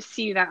really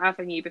pursue that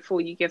avenue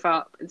before you give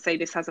up and say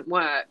this hasn't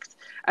worked.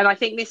 And I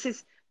think this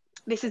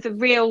is a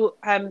real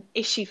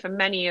issue for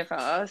many of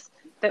us,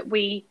 that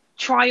we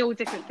try all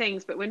different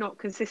things, but we're not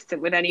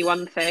consistent with any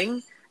one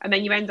thing. And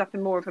then you end up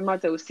in more of a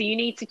muddle. So you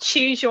need to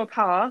choose your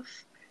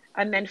path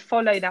and then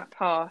follow that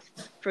path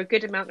for a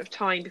good amount of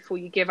time before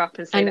you give up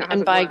and say that hasn't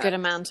And by worked. a good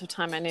amount of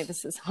time, I know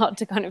this is hard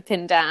to kind of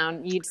pin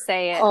down. You'd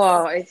say it's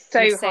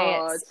so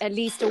hard. It's at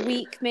least a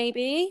week,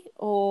 maybe,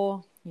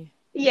 or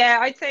yeah,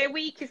 I'd say a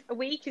week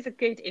is a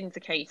good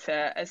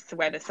indicator as to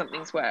whether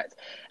something's worked.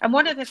 And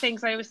one of the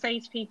things I always say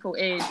to people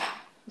is,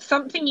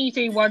 something you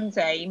do one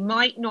day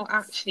might not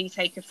actually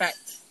take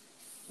effect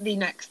the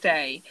next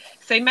day.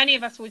 So many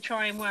of us will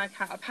try and work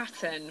out a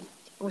pattern.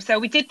 So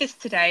we did this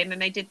today, and then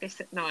they did this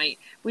at night.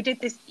 We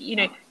did this, you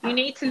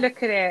need to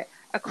look at it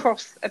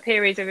across a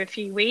period of a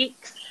few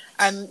weeks.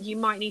 You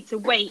might need to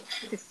wait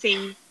to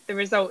see the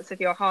results of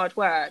your hard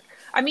work.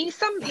 I mean,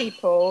 some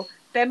people,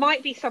 there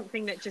might be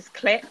something that just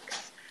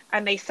clicks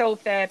and they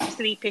solve their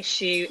sleep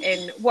issue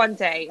in one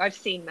day. I've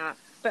seen that.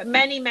 But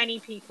many, many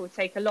people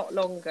take a lot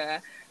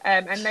longer.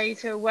 And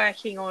those who are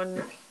working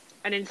on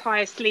an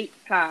entire sleep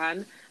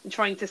plan and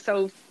trying to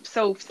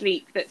solve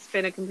sleep that's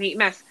been a complete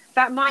mess,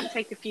 that might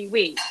take a few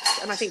weeks.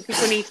 And I think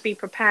people need to be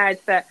prepared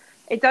that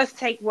it does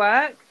take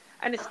work.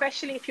 And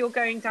especially if you're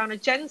going down a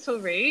gentle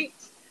route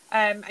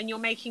and you're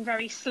making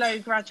very slow,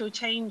 gradual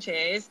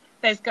changes,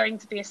 there's going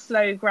to be a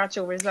slow,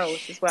 gradual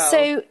result as well.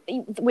 So,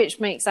 which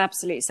makes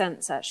absolute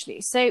sense, actually.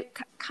 So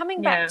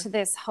coming back to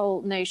this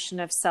whole notion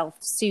of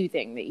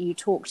self-soothing that you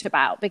talked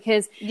about,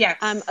 because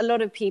a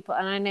lot of people,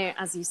 and I know,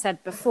 as you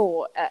said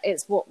before,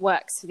 it's what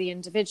works for the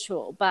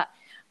individual, but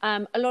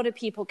a lot of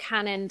people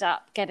can end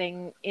up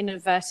getting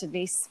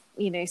inadvertently,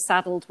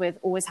 saddled with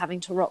always having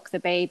to rock the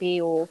baby.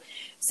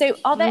 So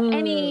are there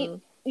any,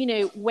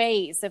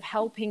 ways of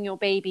helping your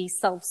baby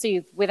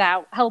self-soothe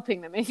without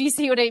helping them, if you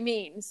see what I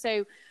mean?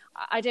 So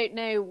I don't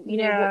know,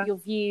 what your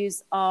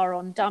views are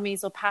on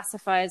dummies or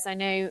pacifiers. I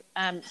know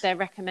they're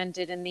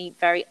recommended in the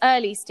very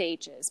early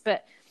stages,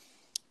 but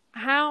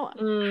how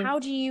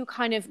do you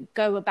kind of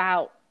go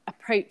about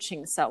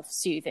approaching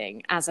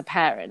self-soothing as a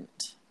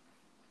parent?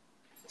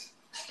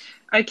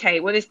 Okay,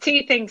 well, there's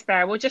two things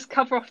there. We'll just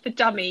cover off the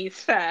dummies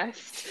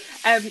first.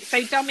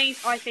 So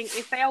dummies, I think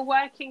if they are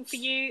working for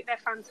you, they're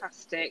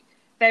fantastic.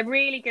 They're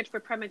really good for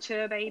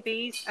premature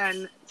babies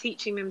and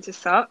teaching them to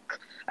suck.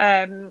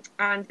 And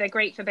they're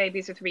great for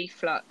babies with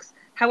reflux.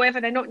 However,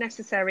 they're not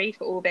necessary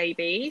for all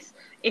babies.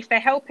 If they're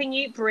helping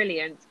you,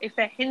 brilliant. If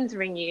they're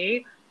hindering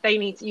you,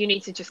 you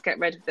need to just get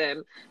rid of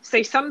them.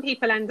 So some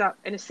people end up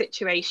in a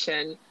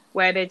situation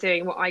where they're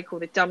doing what I call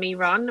the dummy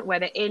run, where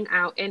they're in,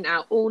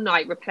 out all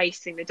night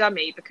replacing the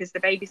dummy because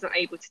the baby's not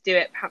able to do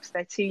it. Perhaps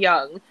they're too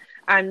young.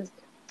 And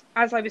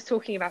as I was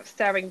talking about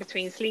stirring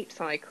between sleep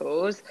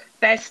cycles,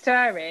 they're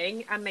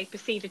stirring and they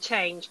perceive a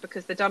change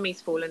because the dummy's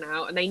fallen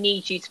out and they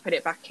need you to put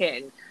it back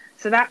in.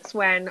 So that's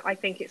when I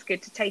think it's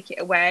good to take it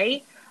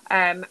away.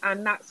 And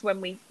that's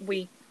when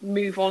we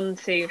move on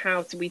to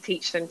how do we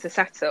teach them to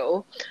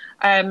settle.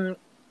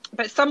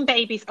 But some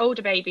babies,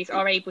 older babies,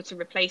 are able to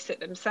replace it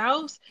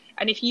themselves.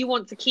 And if you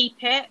want to keep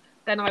it,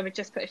 then I would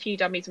just put a few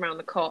dummies around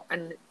the cot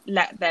and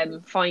let them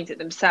find it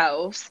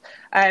themselves.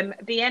 The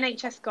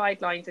NHS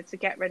guidelines are to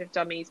get rid of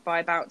dummies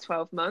by about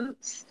 12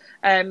 months.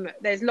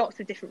 There's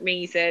lots of different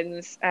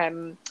reasons,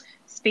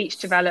 speech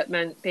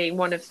development being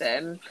one of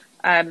them.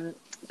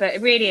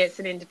 But really, it's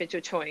an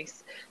individual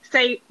choice.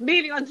 So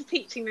moving on to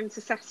teaching them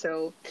to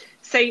settle.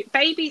 So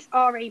babies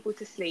are able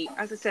to sleep.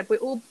 As I said, we're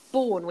all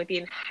born with the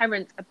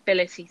inherent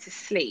ability to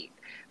sleep,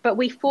 but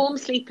we form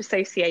sleep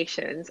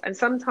associations, and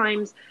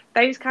sometimes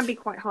those can be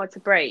quite hard to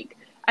break.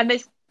 And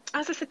as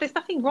I said, there's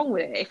nothing wrong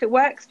with it. If it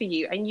works for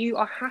you and you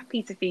are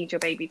happy to feed your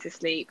baby to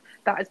sleep,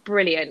 that is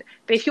brilliant.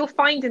 But if you're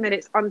finding that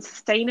it's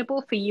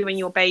unsustainable for you and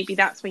your baby,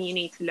 that's when you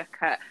need to look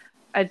at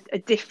a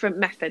different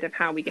method of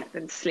how we get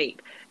them to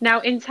sleep. Now,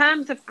 in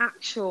terms of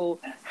actual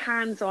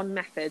hands-on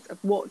methods of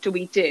what do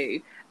we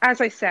do, as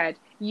I said,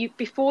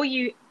 before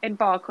you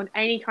embark on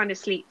any kind of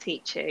sleep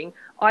teaching,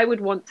 I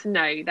would want to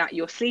know that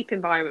your sleep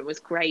environment was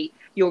great,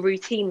 your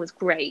routine was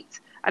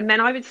great, and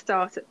then I would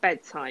start at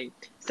bedtime.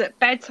 So at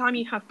bedtime,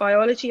 you have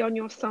biology on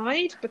your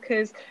side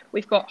because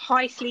we've got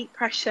high sleep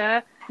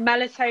pressure,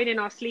 melatonin,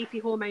 our sleepy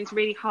hormones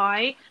really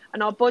high,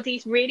 and our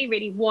bodies really,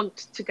 really want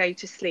to go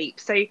to sleep.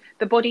 So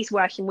the body's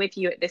working with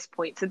you at this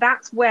point. So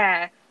that's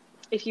where,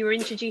 if you were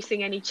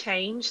introducing any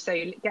change, so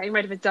getting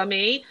rid of a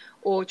dummy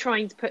or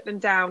trying to put them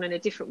down in a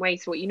different way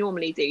to what you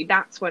normally do,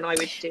 that's when I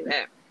would do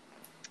it.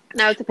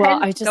 Now, it depends.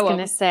 Well, I was just going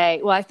to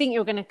say, I think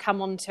you're going to come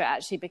on to it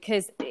actually,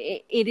 because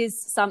it is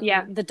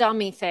something, the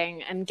dummy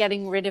thing and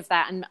getting rid of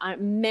that. And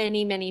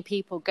many, many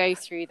people go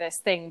through this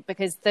thing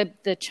because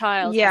the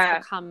child has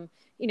become,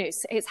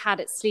 it's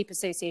had its sleep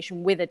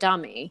association with a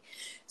dummy.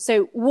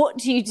 So what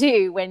do you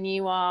do when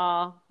you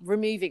are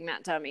removing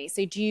that dummy?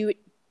 So do you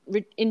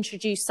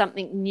introduce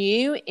something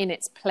new in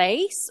its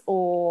place,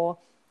 or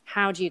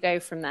how do you go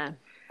from there?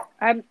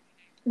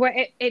 Well,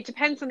 it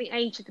depends on the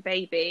age of the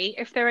baby.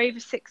 If they're over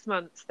 6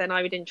 months, then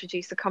I would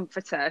introduce a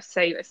comforter.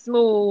 So a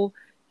small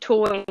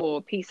toy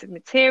or piece of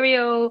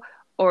material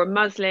or a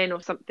muslin or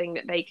something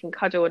that they can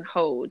cuddle and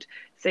hold.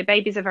 So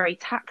babies are very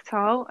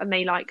tactile and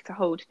they like to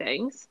hold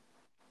things.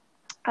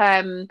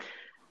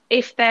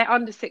 If they're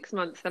under 6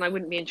 months, then I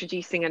wouldn't be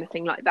introducing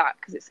anything like that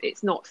because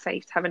it's not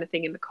safe to have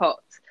anything in the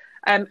cot.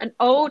 An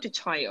older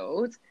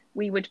child,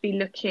 we would be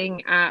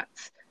looking at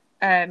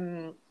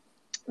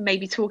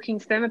maybe talking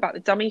to them about the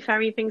dummy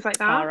fairy, things like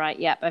that. All right.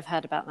 Yep. I've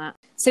heard about that.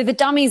 So the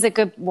dummy's a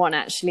good one,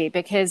 actually,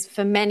 because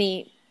for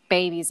many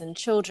babies and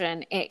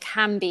children, it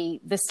can be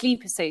the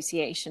sleep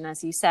association,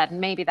 as you said, and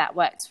maybe that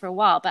works for a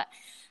while. But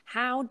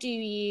how do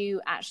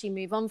you actually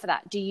move on for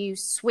that? Do you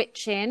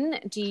switch in?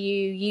 Do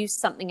you use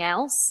something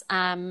else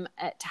to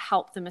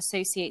help them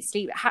associate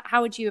sleep?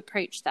 How would you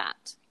approach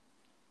that?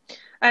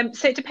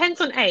 So it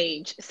depends on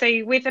age.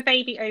 So with a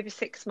baby over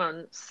 6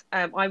 months,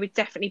 I would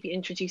definitely be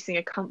introducing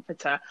a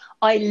comforter.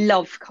 I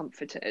love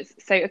comforters.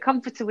 So a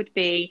comforter would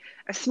be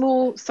a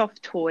small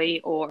soft toy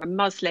or a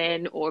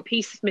muslin or a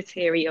piece of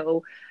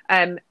material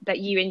that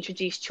you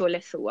introduce to your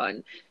little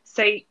one.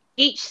 So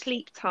each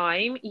sleep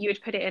time, you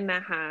would put it in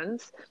their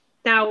hands.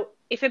 Now,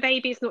 if a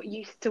baby is not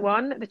used to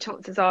one, the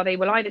chances are they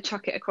will either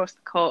chuck it across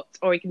the cot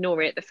or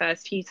ignore it the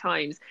first few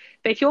times.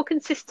 But if you're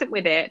consistent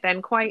with it,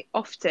 then quite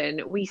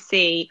often we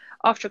see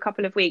after a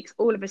couple of weeks,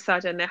 all of a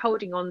sudden they're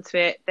holding on to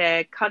it,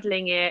 they're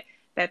cuddling it,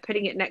 they're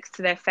putting it next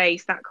to their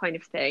face, that kind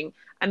of thing.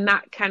 And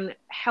that can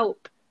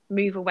help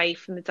move away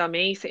from the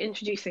dummy. So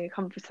introducing a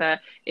comforter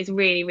is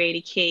really,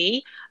 really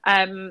key.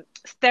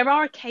 There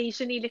are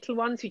occasionally little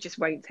ones who just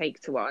won't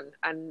take to one,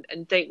 and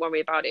don't worry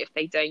about it if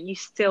they don't. You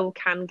still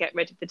can get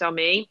rid of the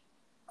dummy.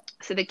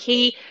 So the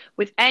key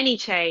with any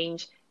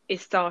change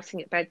is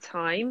starting at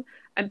bedtime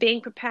and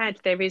being prepared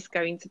there is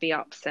going to be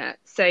upset.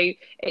 So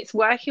it's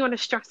working on a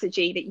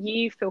strategy that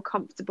you feel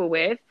comfortable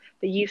with,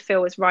 that you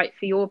feel is right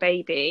for your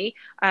baby.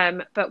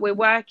 But we're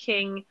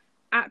working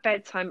at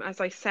bedtime, as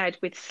I said,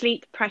 with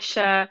sleep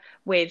pressure,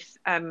 with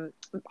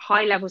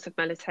high levels of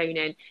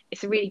melatonin.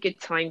 It's a really good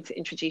time to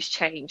introduce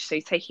change. So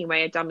taking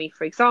away a dummy,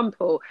 for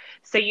example.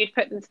 So you'd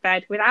put them to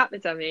bed without the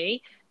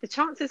dummy. The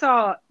chances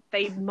are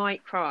they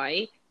might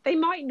cry. They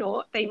might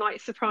not. They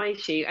might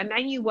surprise you. And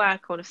then you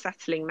work on a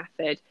settling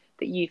method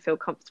that you feel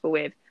comfortable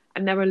with.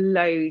 And there are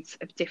loads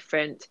of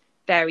different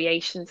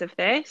variations of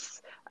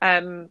this.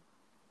 So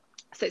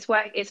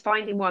it's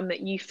finding one that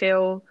you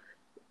feel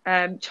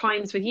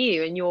chimes with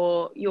you and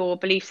your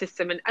belief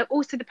system, and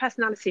also the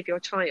personality of your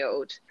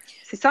child.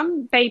 So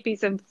some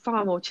babies are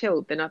far more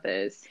chilled than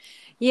others.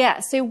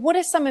 Yeah. So what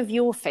are some of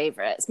your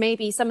favorites?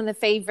 Maybe some of the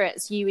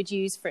favorites you would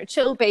use for a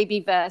chill baby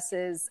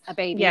versus a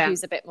baby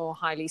who's a bit more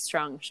highly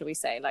strung, shall we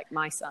say, like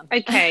my son.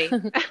 Okay.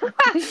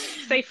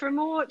 So for a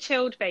more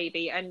chilled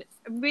baby, and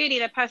really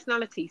their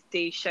personalities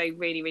do show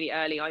really, really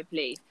early, I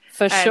believe.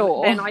 For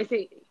sure. Then I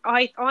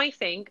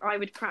think I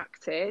would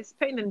practice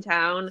putting them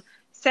down,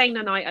 saying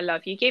the night I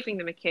love you, giving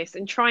them a kiss,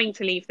 and trying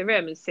to leave the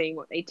room and seeing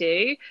what they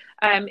do.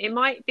 It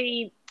might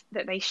be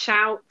that they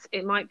shout.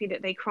 It might be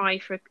that they cry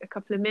for a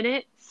couple of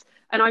minutes.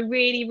 And I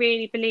really,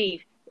 really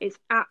believe it's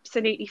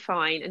absolutely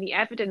fine. And the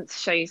evidence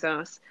shows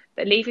us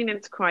that leaving them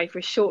to cry for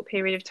a short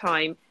period of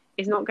time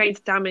is not going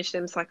to damage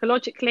them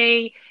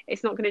psychologically.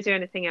 It's not going to do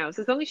anything else.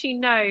 As long as you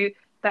know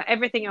that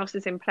everything else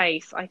is in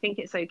place, I think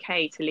it's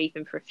okay to leave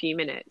them for a few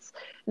minutes.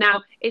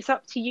 Now, it's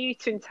up to you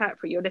to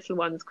interpret your little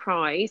one's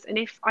cries. And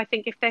if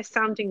they're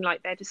sounding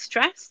like they're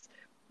distressed,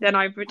 then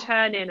I would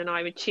return in and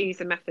I would choose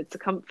a method to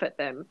comfort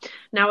them.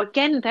 Now,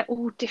 again, they're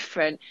all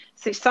different.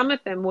 So some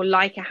of them will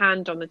like a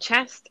hand on the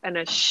chest and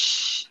a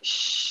shh,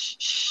 shh,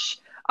 shh.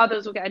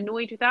 Others will get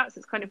annoyed with that. So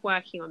it's kind of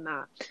working on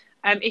that.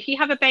 If you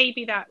have a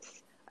baby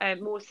that's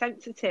more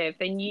sensitive,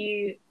 then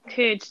you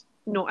could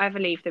not ever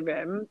leave the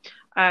room.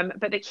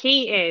 But the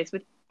key is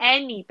with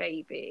any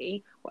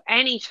baby or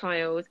any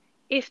child,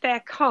 if they're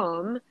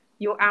calm,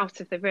 you're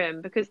out of the room,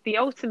 because the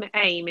ultimate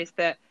aim is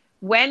that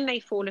when they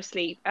fall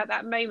asleep, at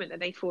that moment that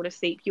they fall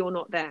asleep, you're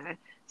not there.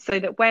 So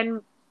that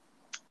when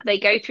they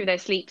go through their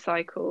sleep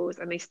cycles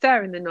and they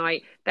stir in the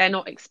night, they're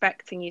not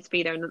expecting you to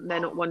be there and they're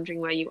not wondering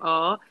where you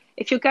are.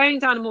 If you're going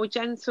down a more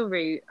gentle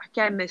route,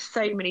 again, there's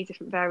so many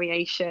different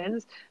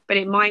variations, but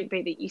it might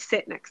be that you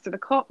sit next to the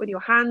cot with your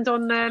hand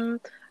on them.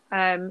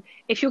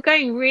 If you're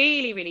going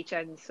really, really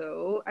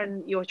gentle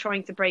and you're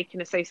trying to break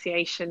an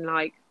association,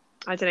 like,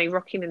 I don't know,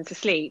 rocking them to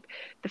sleep,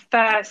 the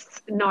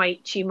first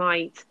night you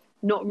might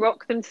not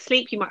rock them to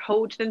sleep, you might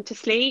hold them to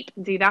sleep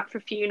and do that for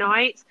a few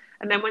nights.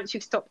 And then once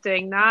you've stopped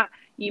doing that,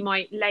 you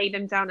might lay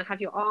them down and have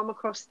your arm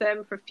across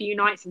them for a few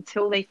nights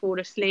until they fall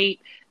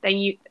asleep.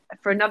 Then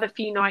for another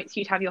few nights,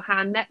 you'd have your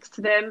hand next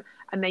to them,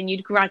 and then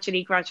you'd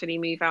gradually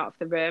move out of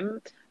the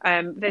room.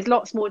 There's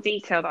lots more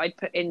detail that I'd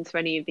put into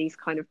any of these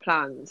kind of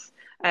plans.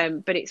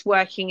 But it's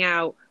working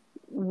out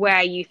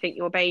where you think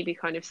your baby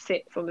kind of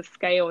sits on the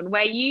scale and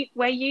where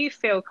you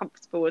feel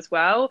comfortable as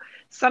well.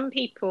 Some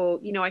people,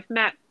 I've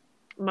met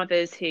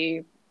mothers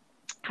who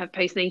have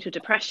postnatal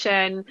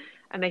depression,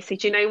 and they say,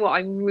 do you know what,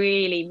 I'm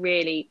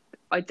really,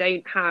 I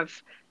don't have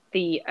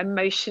the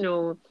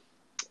emotional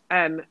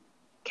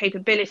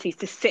capabilities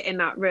to sit in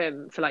that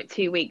room for like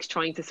 2 weeks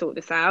trying to sort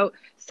this out,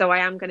 so I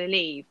am going to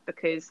leave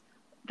because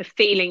the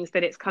feelings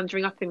that it's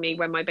conjuring up in me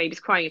when my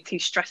baby's crying are too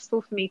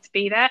stressful for me to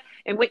be there.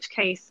 In which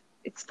case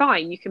it's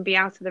fine, you can be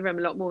out of the room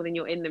a lot more than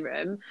you're in the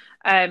room.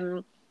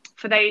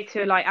 For those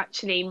who are like,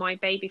 actually, my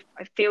baby,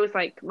 it feels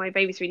like my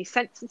baby's really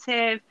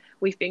sensitive,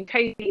 we've been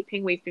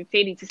co-sleeping, we've been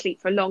feeling to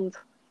sleep for a long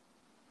time,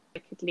 I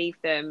could leave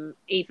them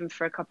even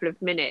for a couple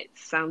of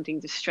minutes sounding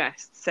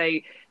distressed. So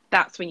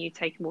that's when you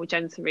take a more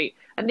gentle route.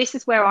 And this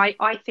is where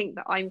I think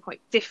that I'm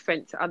quite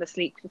different to other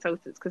sleep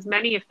consultants, because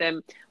many of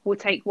them will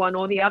take one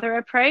or the other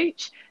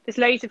approach. There's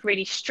loads of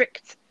really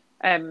strict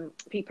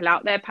people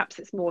out there. Perhaps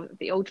it's more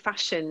the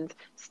old-fashioned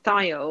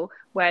style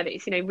where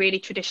it's really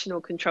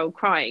traditional controlled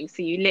crying,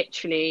 so you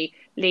literally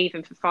leave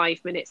them for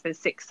 5 minutes, then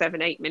 6,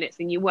 7, 8 minutes,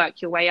 and you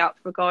work your way up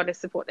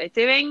regardless of what they're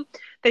doing.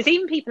 There's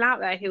even people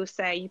out there who will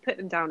say you put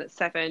them down at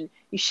 7,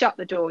 you shut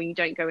the door and you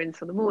don't go in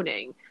until the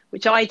morning,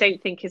 which I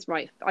don't think is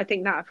right. I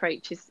think that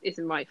approach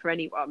isn't right for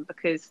anyone,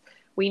 because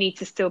we need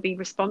to still be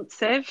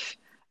responsive,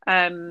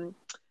 and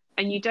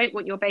you don't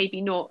want your baby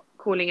not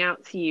calling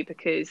out to you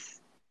because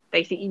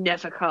they think you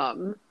never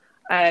come.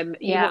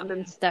 You want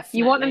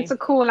them to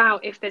call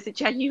out if there's a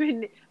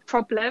genuine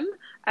problem,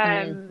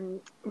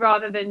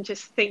 rather than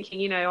just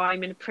thinking,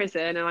 I'm in a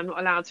prison and I'm not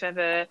allowed to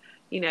ever,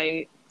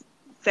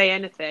 say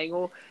anything.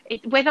 Or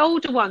with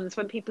older ones,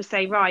 when people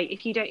say, right,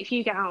 if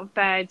you get out of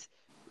bed,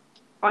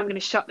 I'm going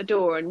to shut the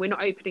door and we're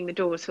not opening the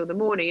door till the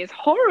morning. It's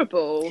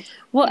horrible.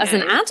 Well, as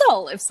an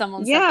adult, if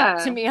someone said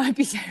that to me, I'd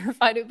be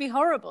terrified. It would be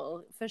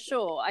horrible, for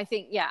sure. I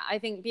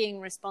think being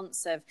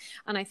responsive.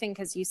 And I think,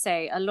 as you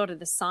say, a lot of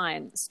the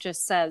science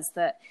just says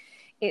that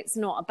it's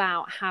not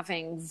about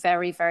having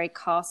very, very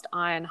cast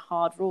iron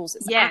hard rules.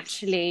 It's Yes.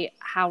 actually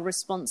how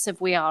responsive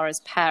we are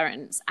as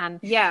parents, and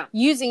Yeah.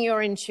 using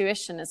your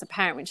intuition as a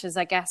parent, which is,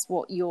 I guess,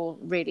 what you're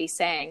really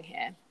saying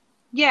here.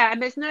 Yeah,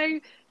 and there's no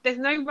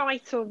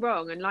right or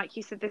wrong, and like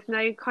you said, there's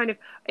no kind of,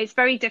 it's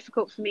very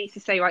difficult for me to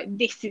say, right,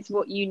 this is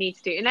what you need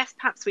to do, unless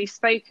perhaps we've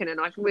spoken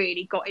and I've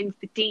really got into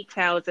the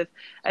details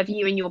of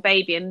you and your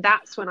baby, and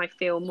that's when I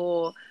feel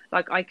more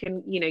like I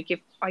can,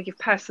 give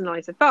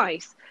personalized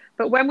advice.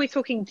 But when we're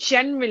talking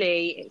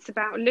generally, it's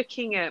about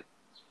looking at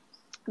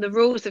the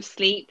rules of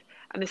sleep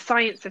and the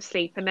science of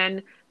sleep, and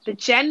then the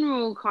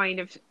general kind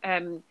of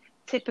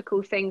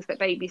typical things that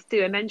babies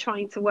do, and then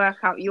trying to work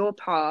out your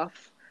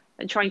path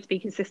and trying to be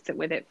consistent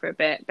with it for a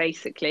bit,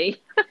 basically.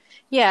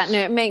 Yeah, no,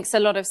 it makes a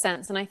lot of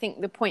sense. And I think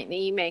the point that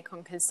you make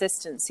on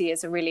consistency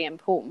is a really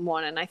important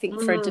one. And I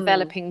think for a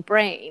developing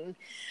brain,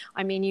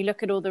 I mean, you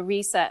look at all the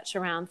research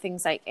around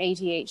things like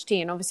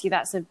ADHD, and obviously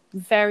that's a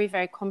very,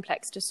 very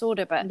complex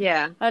disorder. But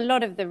Yeah. a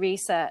lot of the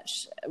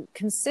research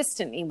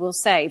consistently will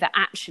say that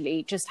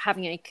actually just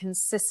having a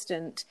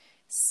consistent,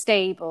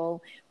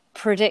 stable,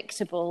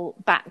 predictable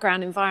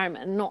background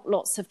environment, and not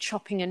lots of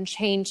chopping and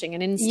changing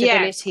and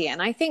instability. Yes.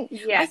 And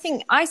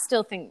I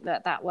still think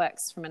that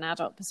works from an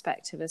adult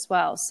perspective as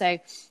well. So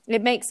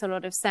it makes a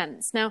lot of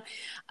sense. Now,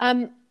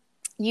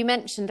 you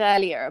mentioned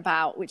earlier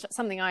about, which is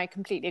something I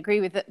completely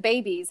agree with, that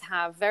babies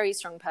have very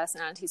strong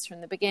personalities from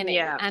the beginning.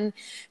 Yeah. And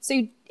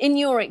so in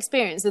your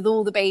experience with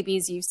all the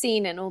babies you've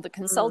seen and all the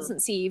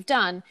consultancy you've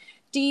done,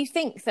 do you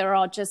think there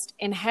are just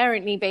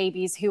inherently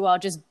babies who are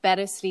just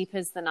better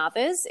sleepers than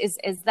others? Is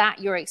that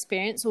your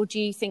experience? Or do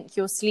you think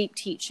your sleep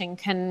teaching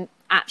can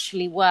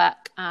actually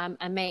work and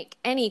make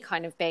any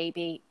kind of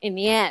baby, in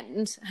the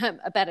end,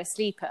 a better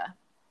sleeper?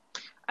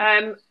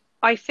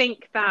 I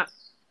think that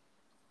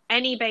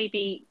any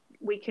baby,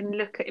 we can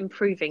look at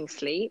improving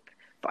sleep.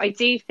 But I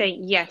do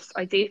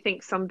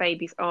think some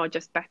babies are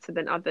just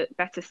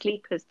better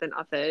sleepers than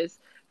others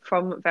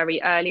from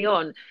very early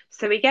on.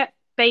 So we get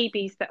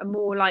babies that are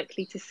more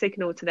likely to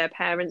signal to their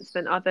parents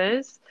than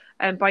others.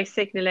 By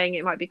signaling,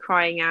 it might be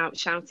crying out,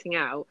 shouting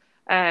out.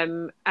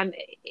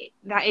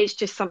 That is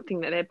just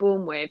something that they're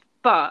born with.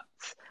 But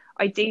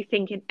I do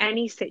think in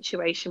any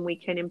situation we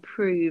can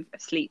improve a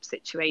sleep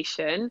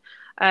situation.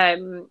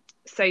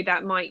 So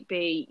that might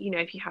be,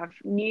 if you have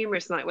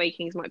numerous night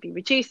wakings, might be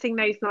reducing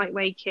those night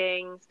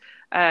wakings.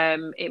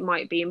 It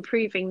might be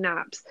improving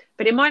naps,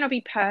 but it might not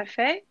be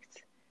perfect.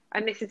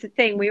 And this is the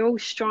thing, we all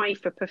strive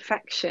for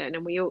perfection,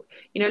 and we all,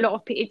 a lot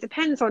of people, it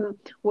depends on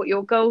what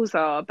your goals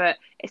are, but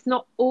it's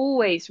not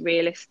always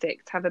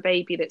realistic to have a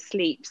baby that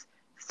sleeps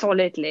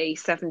solidly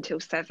 7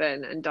 till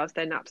 7 and does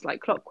their naps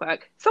like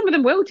clockwork. Some of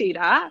them will do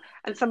that,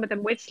 and some of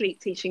them with sleep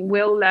teaching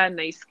will learn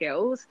those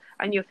skills,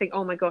 and you'll think,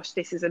 oh my gosh,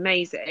 this is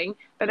amazing.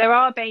 But there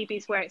are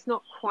babies where it's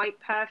not quite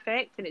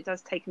perfect, and it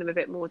does take them a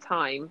bit more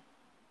time.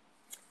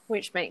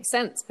 Which makes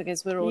sense,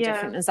 because we're all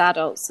different as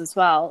adults as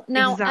well.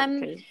 Now,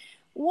 exactly.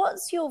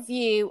 What's your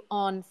view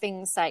on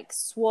things like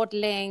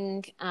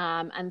swaddling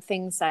and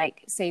things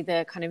like, say,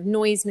 the kind of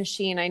noise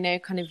machine? I know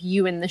kind of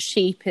you and the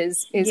sheep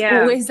is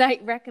always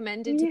like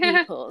recommended to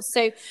people.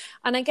 So,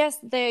 and I guess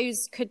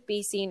those could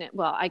be seen,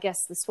 well, I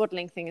guess the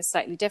swaddling thing is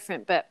slightly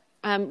different, but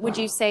would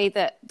you say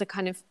that the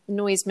kind of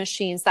noise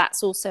machines,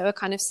 that's also a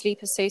kind of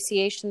sleep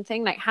association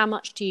thing? Like, how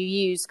much do you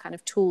use kind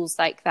of tools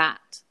like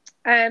that?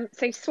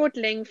 So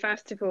swaddling,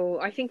 first of all,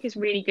 I think is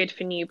really good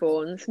for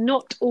newborns.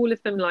 Not all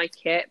of them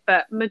like it,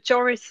 but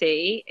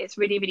majority, it's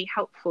really, really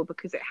helpful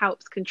because it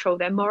helps control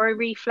their moro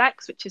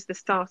reflex, which is the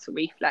startle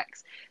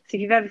reflex. So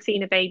if you've ever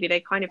seen a baby, they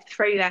kind of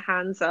throw their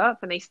hands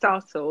up and they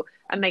startle,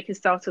 and they can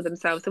startle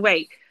themselves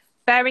awake.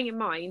 Bearing in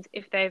mind,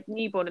 if they're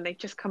newborn and they've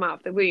just come out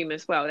of the womb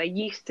as well, they're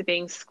used to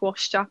being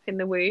squashed up in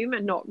the womb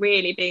and not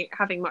really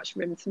having much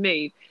room to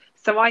move.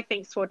 So I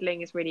think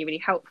swaddling is really, really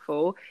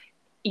helpful.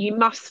 You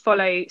must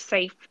follow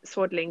safe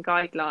swaddling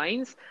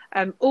guidelines.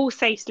 All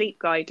safe sleep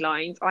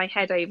guidelines, I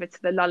head over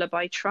to the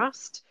Lullaby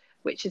Trust,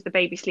 which is the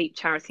baby sleep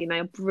charity, and they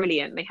are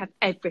brilliant. They have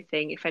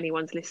everything if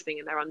anyone's listening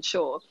and they're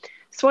unsure.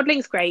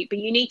 Swaddling's great, but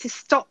you need to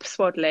stop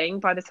swaddling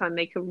by the time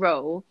they can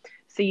roll.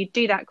 So you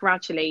do that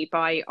gradually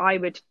I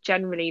would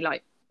generally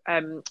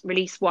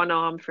release one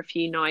arm for a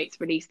few nights,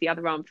 release the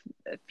other arm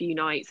for a few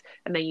nights,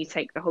 and then you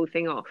take the whole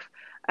thing off.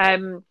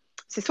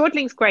 So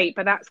swaddling's great,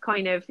 but that's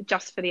kind of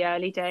just for the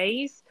early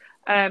days.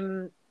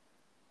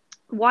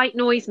 White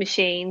noise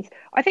machines,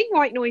 I think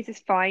white noise is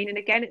fine, and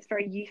again it's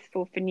very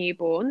useful for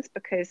newborns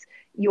because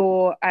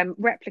you're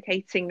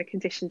replicating the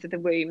conditions of the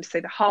womb,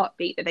 so the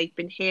heartbeat that they've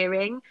been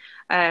hearing,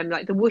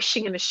 like the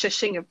whooshing and the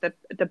shushing of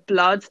the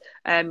blood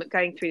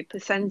going through the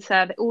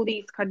placenta, all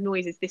these kind of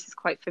noises, this is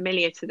quite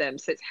familiar to them,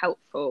 so it's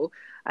helpful.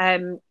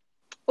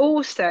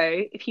 Also,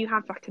 if you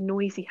have like a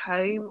noisy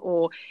home,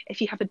 or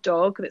if you have a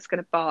dog that's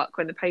going to bark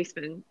when the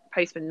postman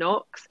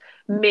knocks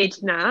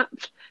mid-nap,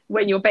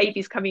 when your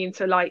baby's coming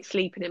into a light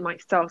sleep and it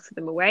might startle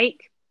them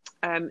awake.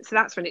 So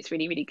that's when it's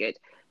really, really good.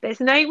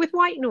 With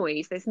white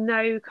noise, there's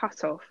no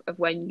cut-off of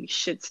when you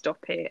should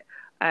stop it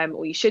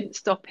or you shouldn't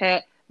stop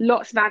it.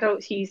 Lots of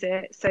adults use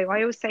it. So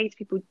I always say to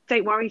people,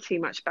 don't worry too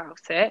much about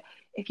it.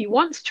 If you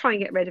want to try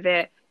and get rid of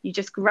it, you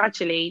just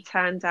gradually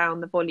turn down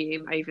the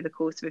volume over the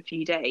course of a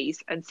few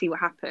days and see what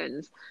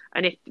happens.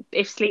 And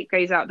if sleep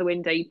goes out the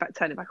window, you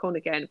turn it back on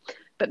again.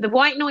 But the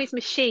white noise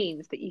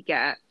machines that you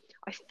get,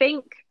 I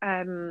think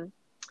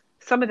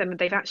some of them,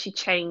 they've actually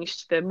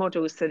changed the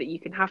models so that you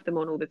can have them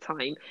on all the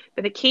time.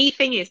 But the key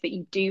thing is that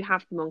you do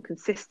have them on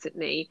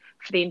consistently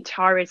for the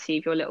entirety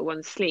of your little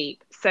one's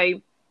sleep.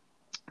 So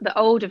the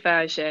older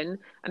version,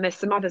 and there's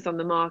some others on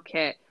the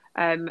market,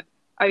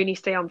 only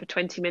stay on for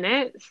 20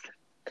 minutes.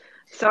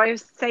 So I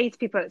say to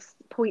people, it's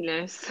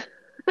pointless.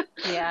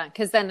 Yeah,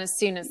 because then as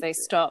soon as they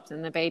stop,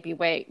 then the baby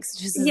wakes,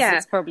 just as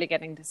it's probably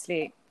getting to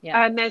sleep.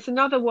 Yeah. And there's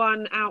another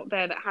one out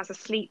there that has a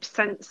sleep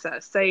sensor.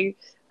 So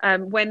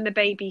when the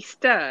baby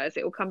stirs,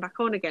 it will come back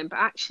on again. But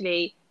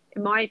actually,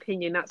 in my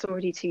opinion, that's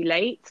already too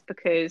late,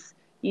 because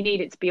you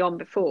need it to be on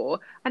before.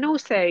 And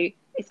also,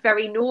 it's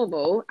very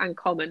normal and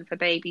common for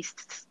babies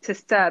to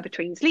stir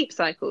between sleep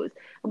cycles.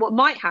 And what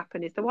might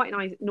happen is the white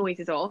noise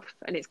is off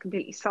and it's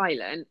completely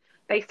silent.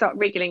 They start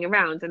wriggling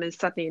around and then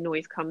suddenly a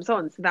noise comes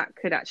on. So that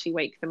could actually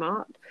wake them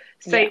up.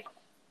 So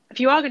if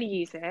you are going to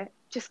use it,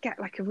 just get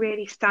like a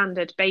really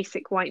standard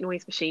basic white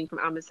noise machine from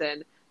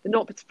Amazon. They're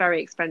not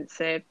very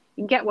expensive.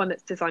 You can get one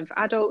that's designed for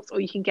adults, or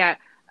you can get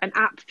an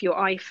app for your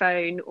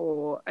iPhone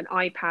or an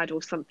iPad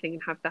or something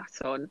and have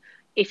that on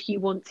if you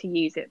want to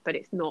use it, but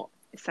it's not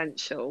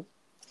essential.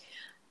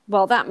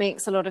 Well, that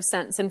makes a lot of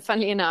sense. And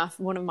funnily enough,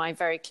 one of my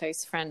very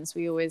close friends,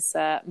 we always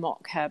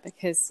mock her,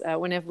 because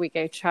whenever we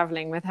go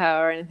traveling with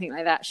her or anything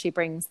like that, she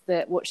brings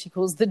what she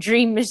calls the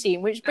dream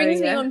machine, which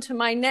brings me on to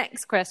my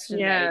next question,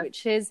 though,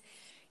 which is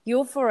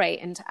your foray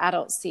into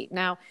adult sleep.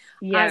 Now,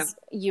 as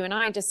you and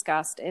I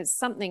discussed, it's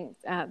something,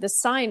 the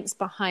science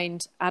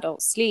behind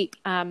adult sleep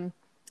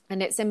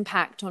and its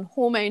impact on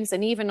hormones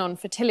and even on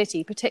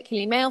fertility,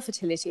 particularly male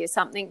fertility, is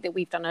something that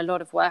we've done a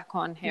lot of work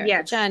on here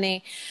at The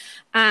Journey.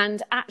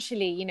 And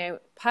actually, you know,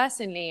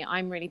 personally,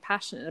 I'm really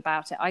passionate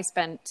about it. I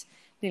spent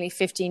nearly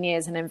 15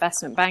 years in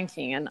investment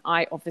banking, and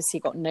I obviously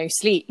got no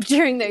sleep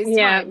during those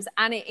times.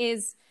 And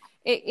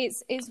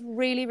it's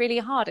really, really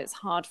hard. It's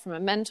hard from a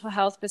mental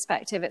health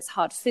perspective. It's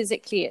hard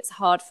physically. It's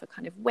hard for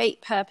kind of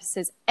weight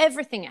purposes.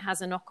 Everything, it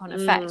has a knock-on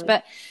effect.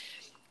 But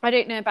I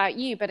don't know about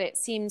you, but it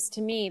seems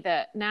to me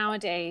that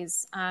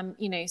nowadays,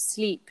 you know,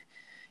 sleep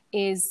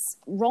is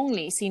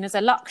wrongly seen as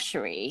a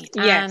luxury.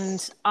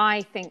 And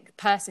I think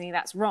personally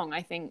that's wrong.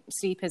 I think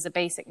sleep is a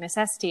basic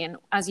necessity. And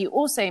as you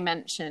also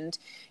mentioned,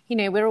 you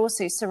know, we're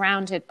also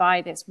surrounded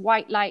by this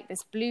white light,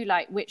 this blue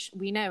light, which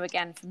we know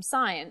again from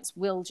science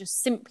will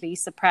just simply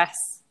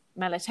suppress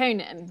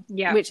melatonin,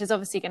 which is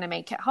obviously going to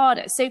make it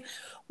harder. So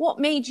what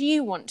made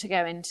you want to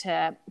go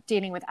into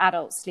dealing with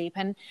adult sleep,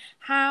 and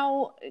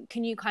how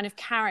can you kind of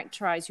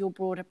characterize your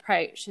broad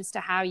approach as to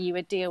how you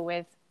would deal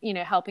with, you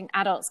know, helping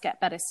adults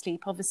get better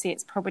sleep? Obviously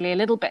it's probably a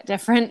little bit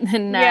different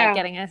than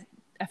getting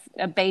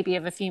a baby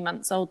of a few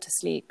months old to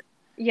sleep.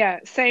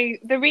 So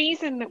the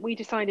reason that we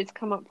decided to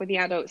come up with the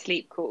adult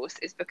sleep course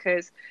is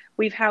because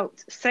we've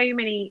helped so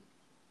many,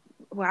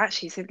 well,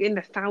 actually, so in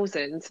the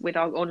thousands with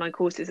our online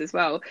courses as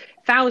well,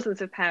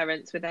 thousands of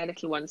parents with their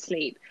little one's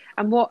sleep.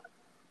 And what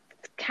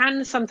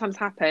can sometimes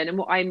happen, and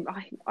what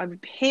I'm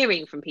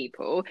hearing from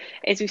people,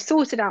 is we've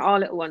sorted out our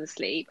little one's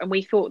sleep and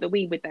we thought that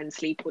we would then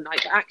sleep all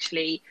night, but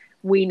actually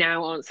we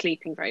now aren't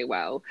sleeping very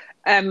well.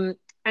 And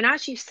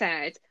as you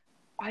said,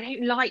 I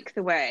don't like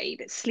the way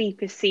that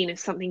sleep is seen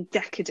as something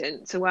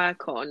decadent to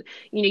work on.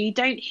 You know, you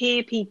don't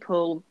hear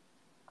people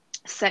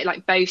say,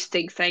 like,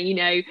 boasting, saying, you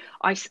know,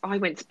 I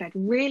went to bed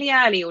really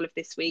early all of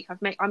this week.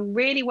 I'm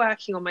really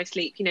working on my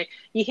sleep. You know,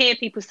 you hear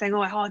people saying,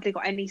 oh, I hardly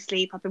got any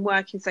sleep. I've been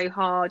working so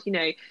hard, you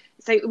know.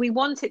 So I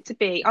want it to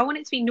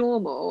be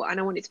normal, and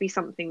I want it to be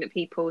something that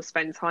people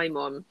spend time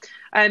on.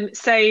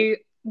 So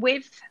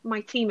with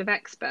my team of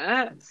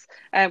experts,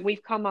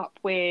 we've come up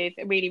with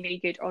a really, really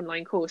good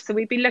online course. So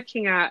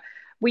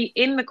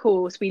in the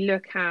course, we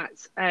look at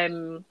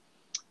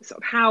sort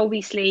of how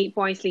we sleep,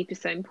 why sleep is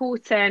so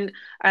important.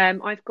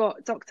 I've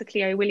got Dr.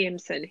 Cleo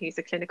Williamson, who's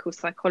a clinical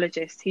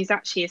psychologist, who's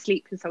actually a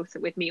sleep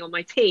consultant with me on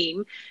my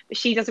team. But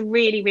she does a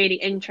really, really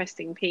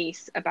interesting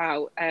piece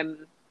about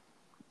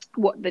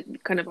what the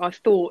kind of our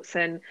thoughts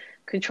and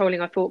controlling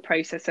our thought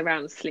process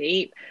around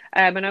sleep.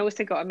 And I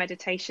also got a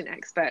meditation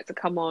expert to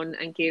come on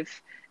and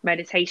give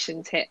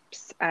meditation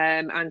tips,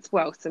 and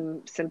well,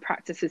 some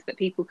practices that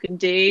people can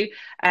do.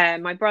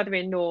 My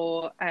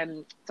brother-in-law,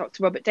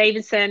 Dr. Rosey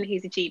Davidson,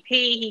 he's a GP,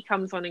 he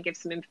comes on and gives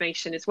some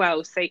information as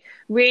well. So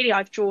really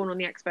I've drawn on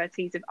the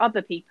expertise of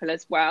other people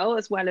as well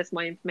as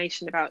my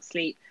information about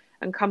sleep,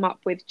 and come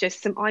up with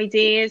just some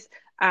ideas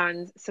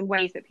and some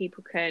ways that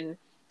people can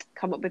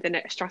come up with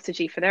a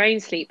strategy for their own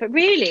sleep. But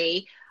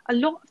really a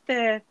lot of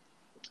the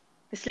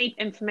sleep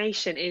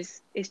information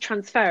is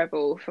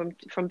transferable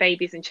from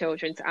babies and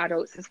children to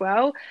adults as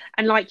well.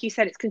 And like you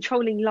said, it's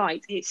controlling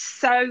light. It's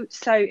so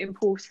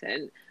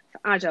important for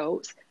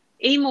adults,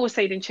 even more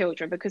so than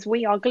children, because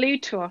we are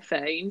glued to our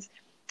phones.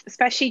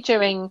 especially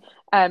during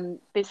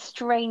this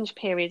strange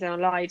period in our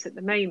lives at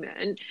the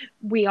moment,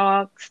 we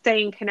are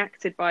staying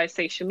connected via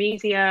social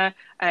media,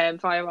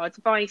 via our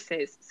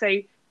devices. So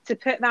to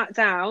put that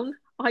down,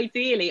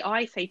 ideally,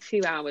 I say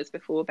 2 hours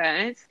before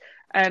bed,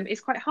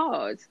 is quite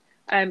hard.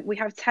 We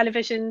have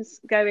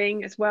televisions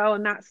going as well,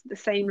 and that's the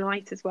same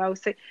light as well.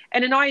 So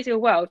in an ideal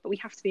world, but we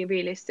have to be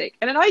realistic.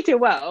 In an ideal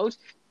world,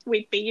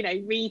 we'd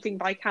be, reading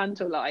by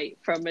candlelight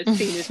from as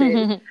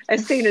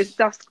soon as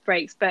dusk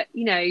breaks. But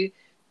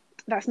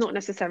that's not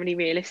necessarily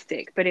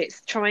realistic. But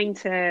it's trying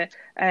to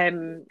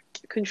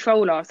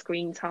control our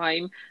screen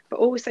time, but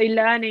also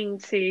learning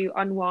to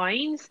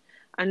unwind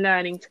and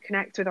learning to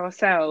connect with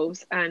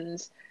ourselves, and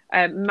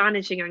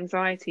managing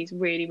anxiety is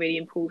really, really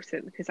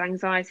important, because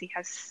anxiety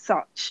has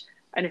such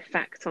an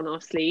effect on our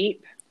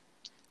sleep.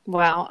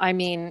 Well, I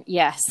mean,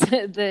 yes,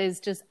 there's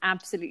just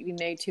absolutely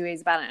no two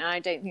ways about it. And I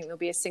don't think there'll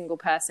be a single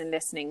person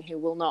listening who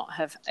will not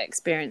have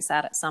experienced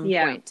that at some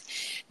point.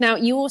 Now,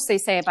 you also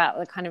say about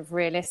the kind of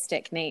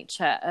realistic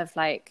nature of,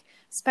 like,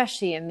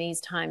 especially in these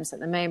times at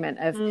the moment,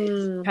 of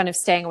kind of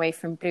staying away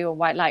from blue or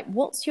white light.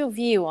 What's your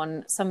view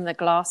on some of the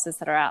glasses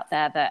that are out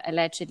there that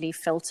allegedly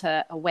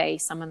filter away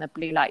some of the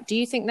blue light? Do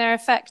you think they're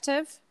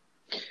effective?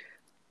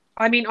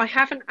 I mean, I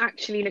haven't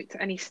actually looked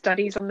at any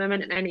studies on them,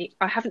 and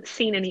I haven't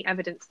seen any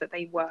evidence that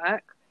they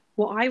work.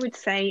 What I would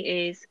say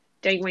is,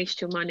 don't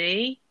waste your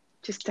money.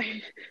 Just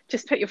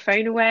put your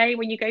phone away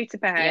when you go to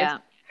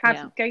bed.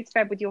 Go to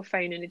bed with your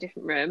phone in a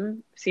different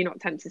room, so you're not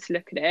tempted to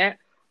look at it.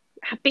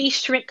 Be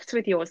strict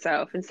with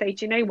yourself and say,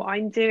 do you know what?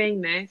 I'm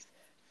doing this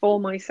for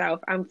myself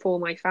and for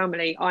my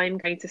family. I'm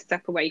going to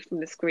step away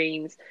from the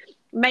screens.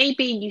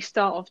 Maybe you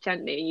start off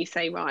gently and you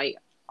say, right,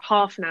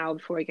 half an hour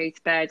before I go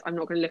to bed, I'm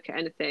not going to look at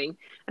anything,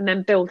 and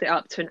then build it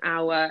up to an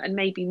hour, and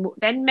maybe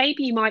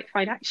you might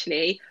find,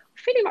 actually,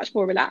 I'm feeling much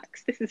more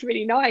relaxed. This is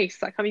really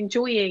nice. Like, I'm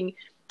enjoying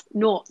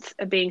not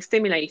being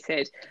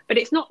stimulated. But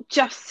it's not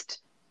just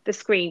the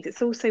screens,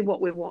 it's also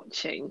what we're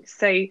watching.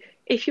 So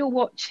if you're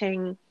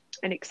watching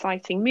an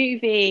exciting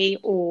movie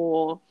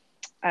or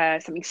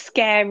something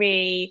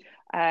scary,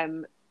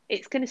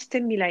 it's going to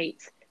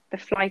stimulate the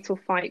flight or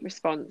fight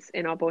response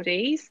in our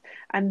bodies,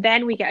 and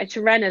then we get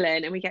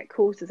adrenaline and we get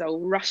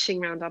cortisol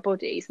rushing around our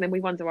bodies, and then we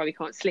wonder why we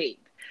can't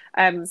sleep.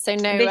 So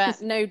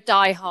no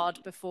Die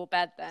Hard before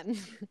bed then.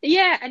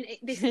 Yeah, and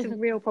this is a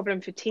real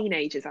problem for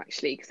teenagers,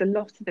 actually, because a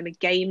lot of them are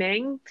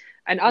gaming,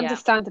 and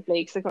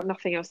understandably, because they've got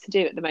nothing else to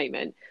do at the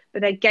moment,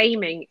 but they're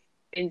gaming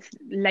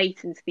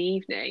late into the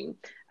evening.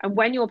 And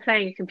when you're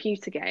playing a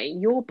computer game,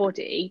 your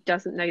body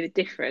doesn't know the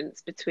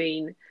difference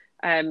between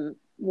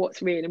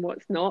what's real and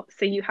what's not.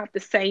 So you have the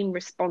same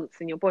response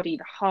in your body.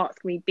 The heart's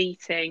going to be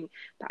beating,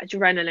 that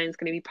adrenaline's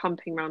going to be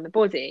pumping around the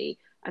body,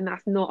 and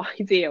that's not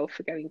ideal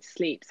for going to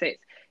sleep. So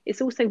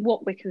it's also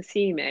what we're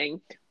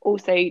consuming,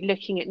 also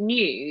looking at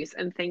news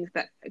and things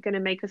that are going to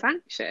make us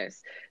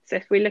anxious. So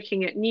if we're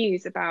looking at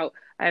news about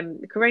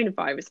the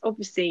coronavirus,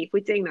 obviously if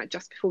we're doing that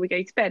just before we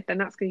go to bed, then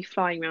that's going to be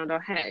flying around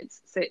our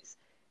heads. So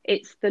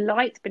it's the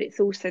light, but it's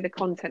also the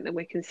content that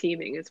we're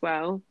consuming as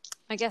well.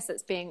 I guess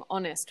it's being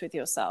honest with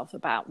yourself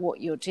about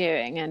what you're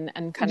doing, and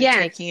kind of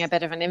taking a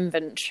bit of an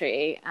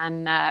inventory,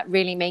 and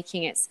really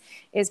making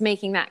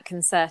that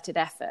concerted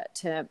effort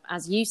to,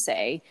 as you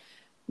say,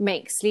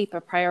 make sleep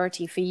a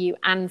priority for you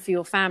and for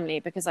your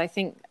family, because I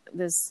think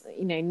there's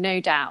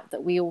no doubt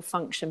that we all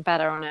function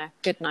better on a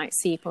good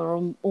night's sleep,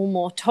 or all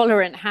more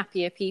tolerant,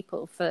 happier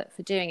people for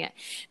doing it.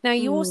 Now,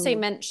 you also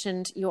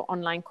mentioned your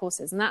online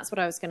courses, and that's what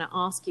I was going to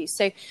ask you.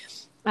 So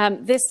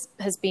this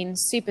has been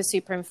super,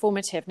 super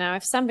informative. Now,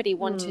 if somebody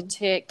wanted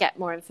to get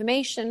more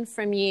information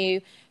from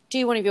you,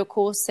 do one of your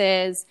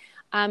courses,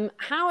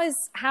 how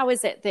is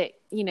it that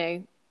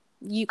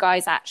you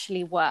guys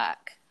actually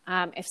work?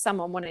 If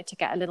someone wanted to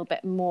get a little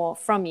bit more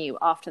from you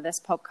after this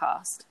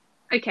podcast.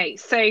 Okay,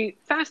 so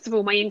first of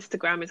all, my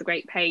Instagram is a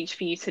great page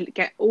for you to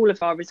get all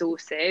of our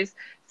resources.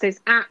 So it's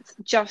at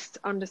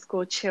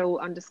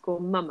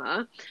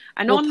just_chill_mama.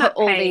 And we'll on that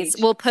page,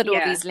 we'll put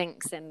all these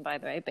links in, by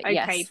the way. But okay,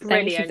 yes,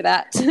 brilliant. Thank you for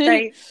that.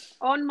 So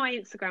on my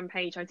Instagram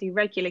page, I do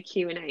regular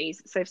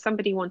Q&As. So if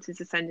somebody wanted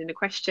to send in a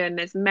question,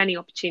 there's many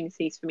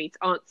opportunities for me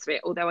to answer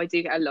it, although I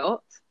do get a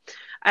lot.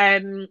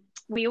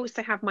 We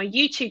also have my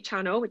YouTube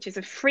channel, which is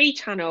a free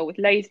channel with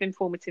loads of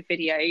informative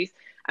videos.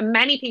 And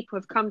many people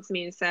have come to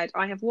me and said,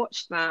 I have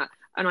watched that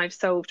and I've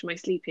solved my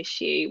sleep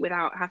issue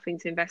without having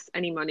to invest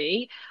any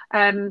money.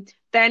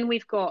 Then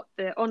we've got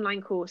the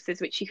online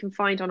courses, which you can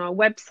find on our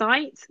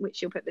website,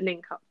 which you'll put the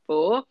link up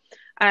for.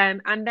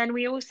 And then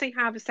we also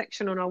have a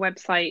section on our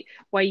website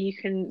where you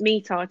can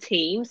meet our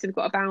team. So we've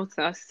got about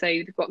us. So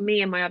we've got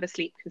me and my other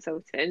sleep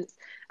consultants,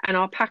 and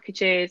our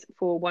packages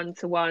for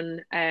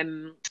one-to-one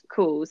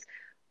calls.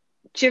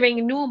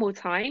 During normal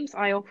times,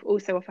 I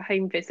also offer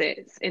home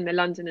visits in the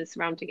London and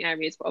surrounding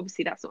areas, but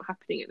obviously that's not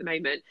happening at the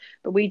moment.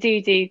 But we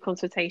do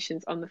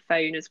consultations on the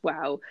phone as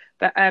well.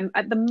 But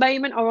at the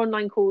moment, our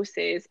online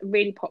courses are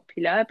really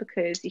popular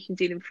because you can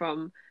do them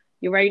from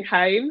your own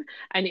home,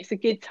 and it's a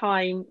good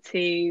time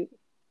to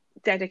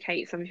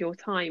dedicate some of your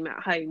time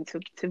at home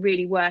to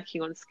really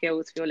working on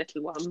skills for your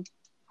little one.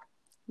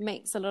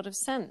 Makes a lot of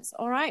sense.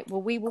 All right.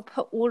 Well, we will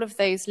put all of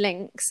those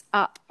links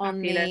up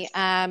on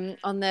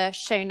the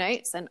show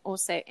notes and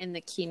also in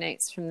the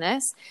keynotes from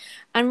this.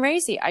 And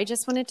Rosey, I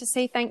just wanted to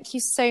say thank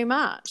you so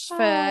much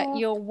for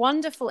your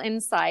wonderful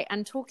insight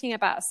and talking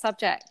about a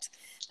subject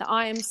that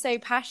I am so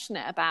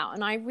passionate about.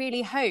 And I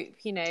really hope,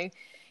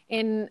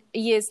 in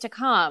years to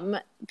come,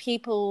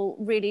 people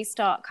really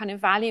start kind of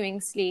valuing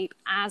sleep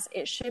as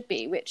it should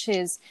be, which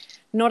is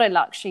not a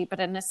luxury, but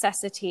a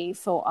necessity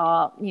for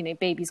our,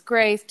 baby's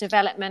growth,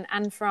 development,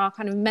 and for our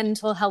kind of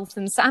mental health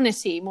and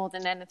sanity more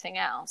than anything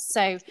else.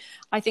 So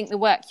I think the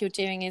work you're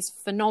doing is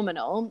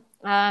phenomenal.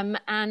 And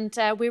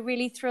we're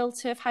really thrilled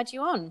to have had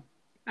you on.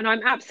 And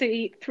I'm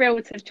absolutely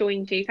thrilled to have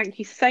joined you. Thank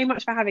you so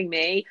much for having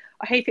me.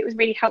 I hope it was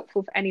really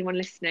helpful for anyone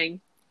listening.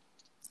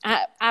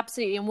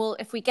 Absolutely. And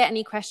if we get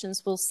any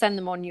questions, we'll send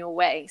them on your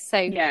way. So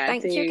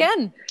thank you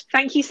again.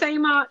 Thank you so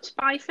much.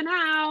 Bye for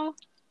now.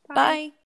 Bye.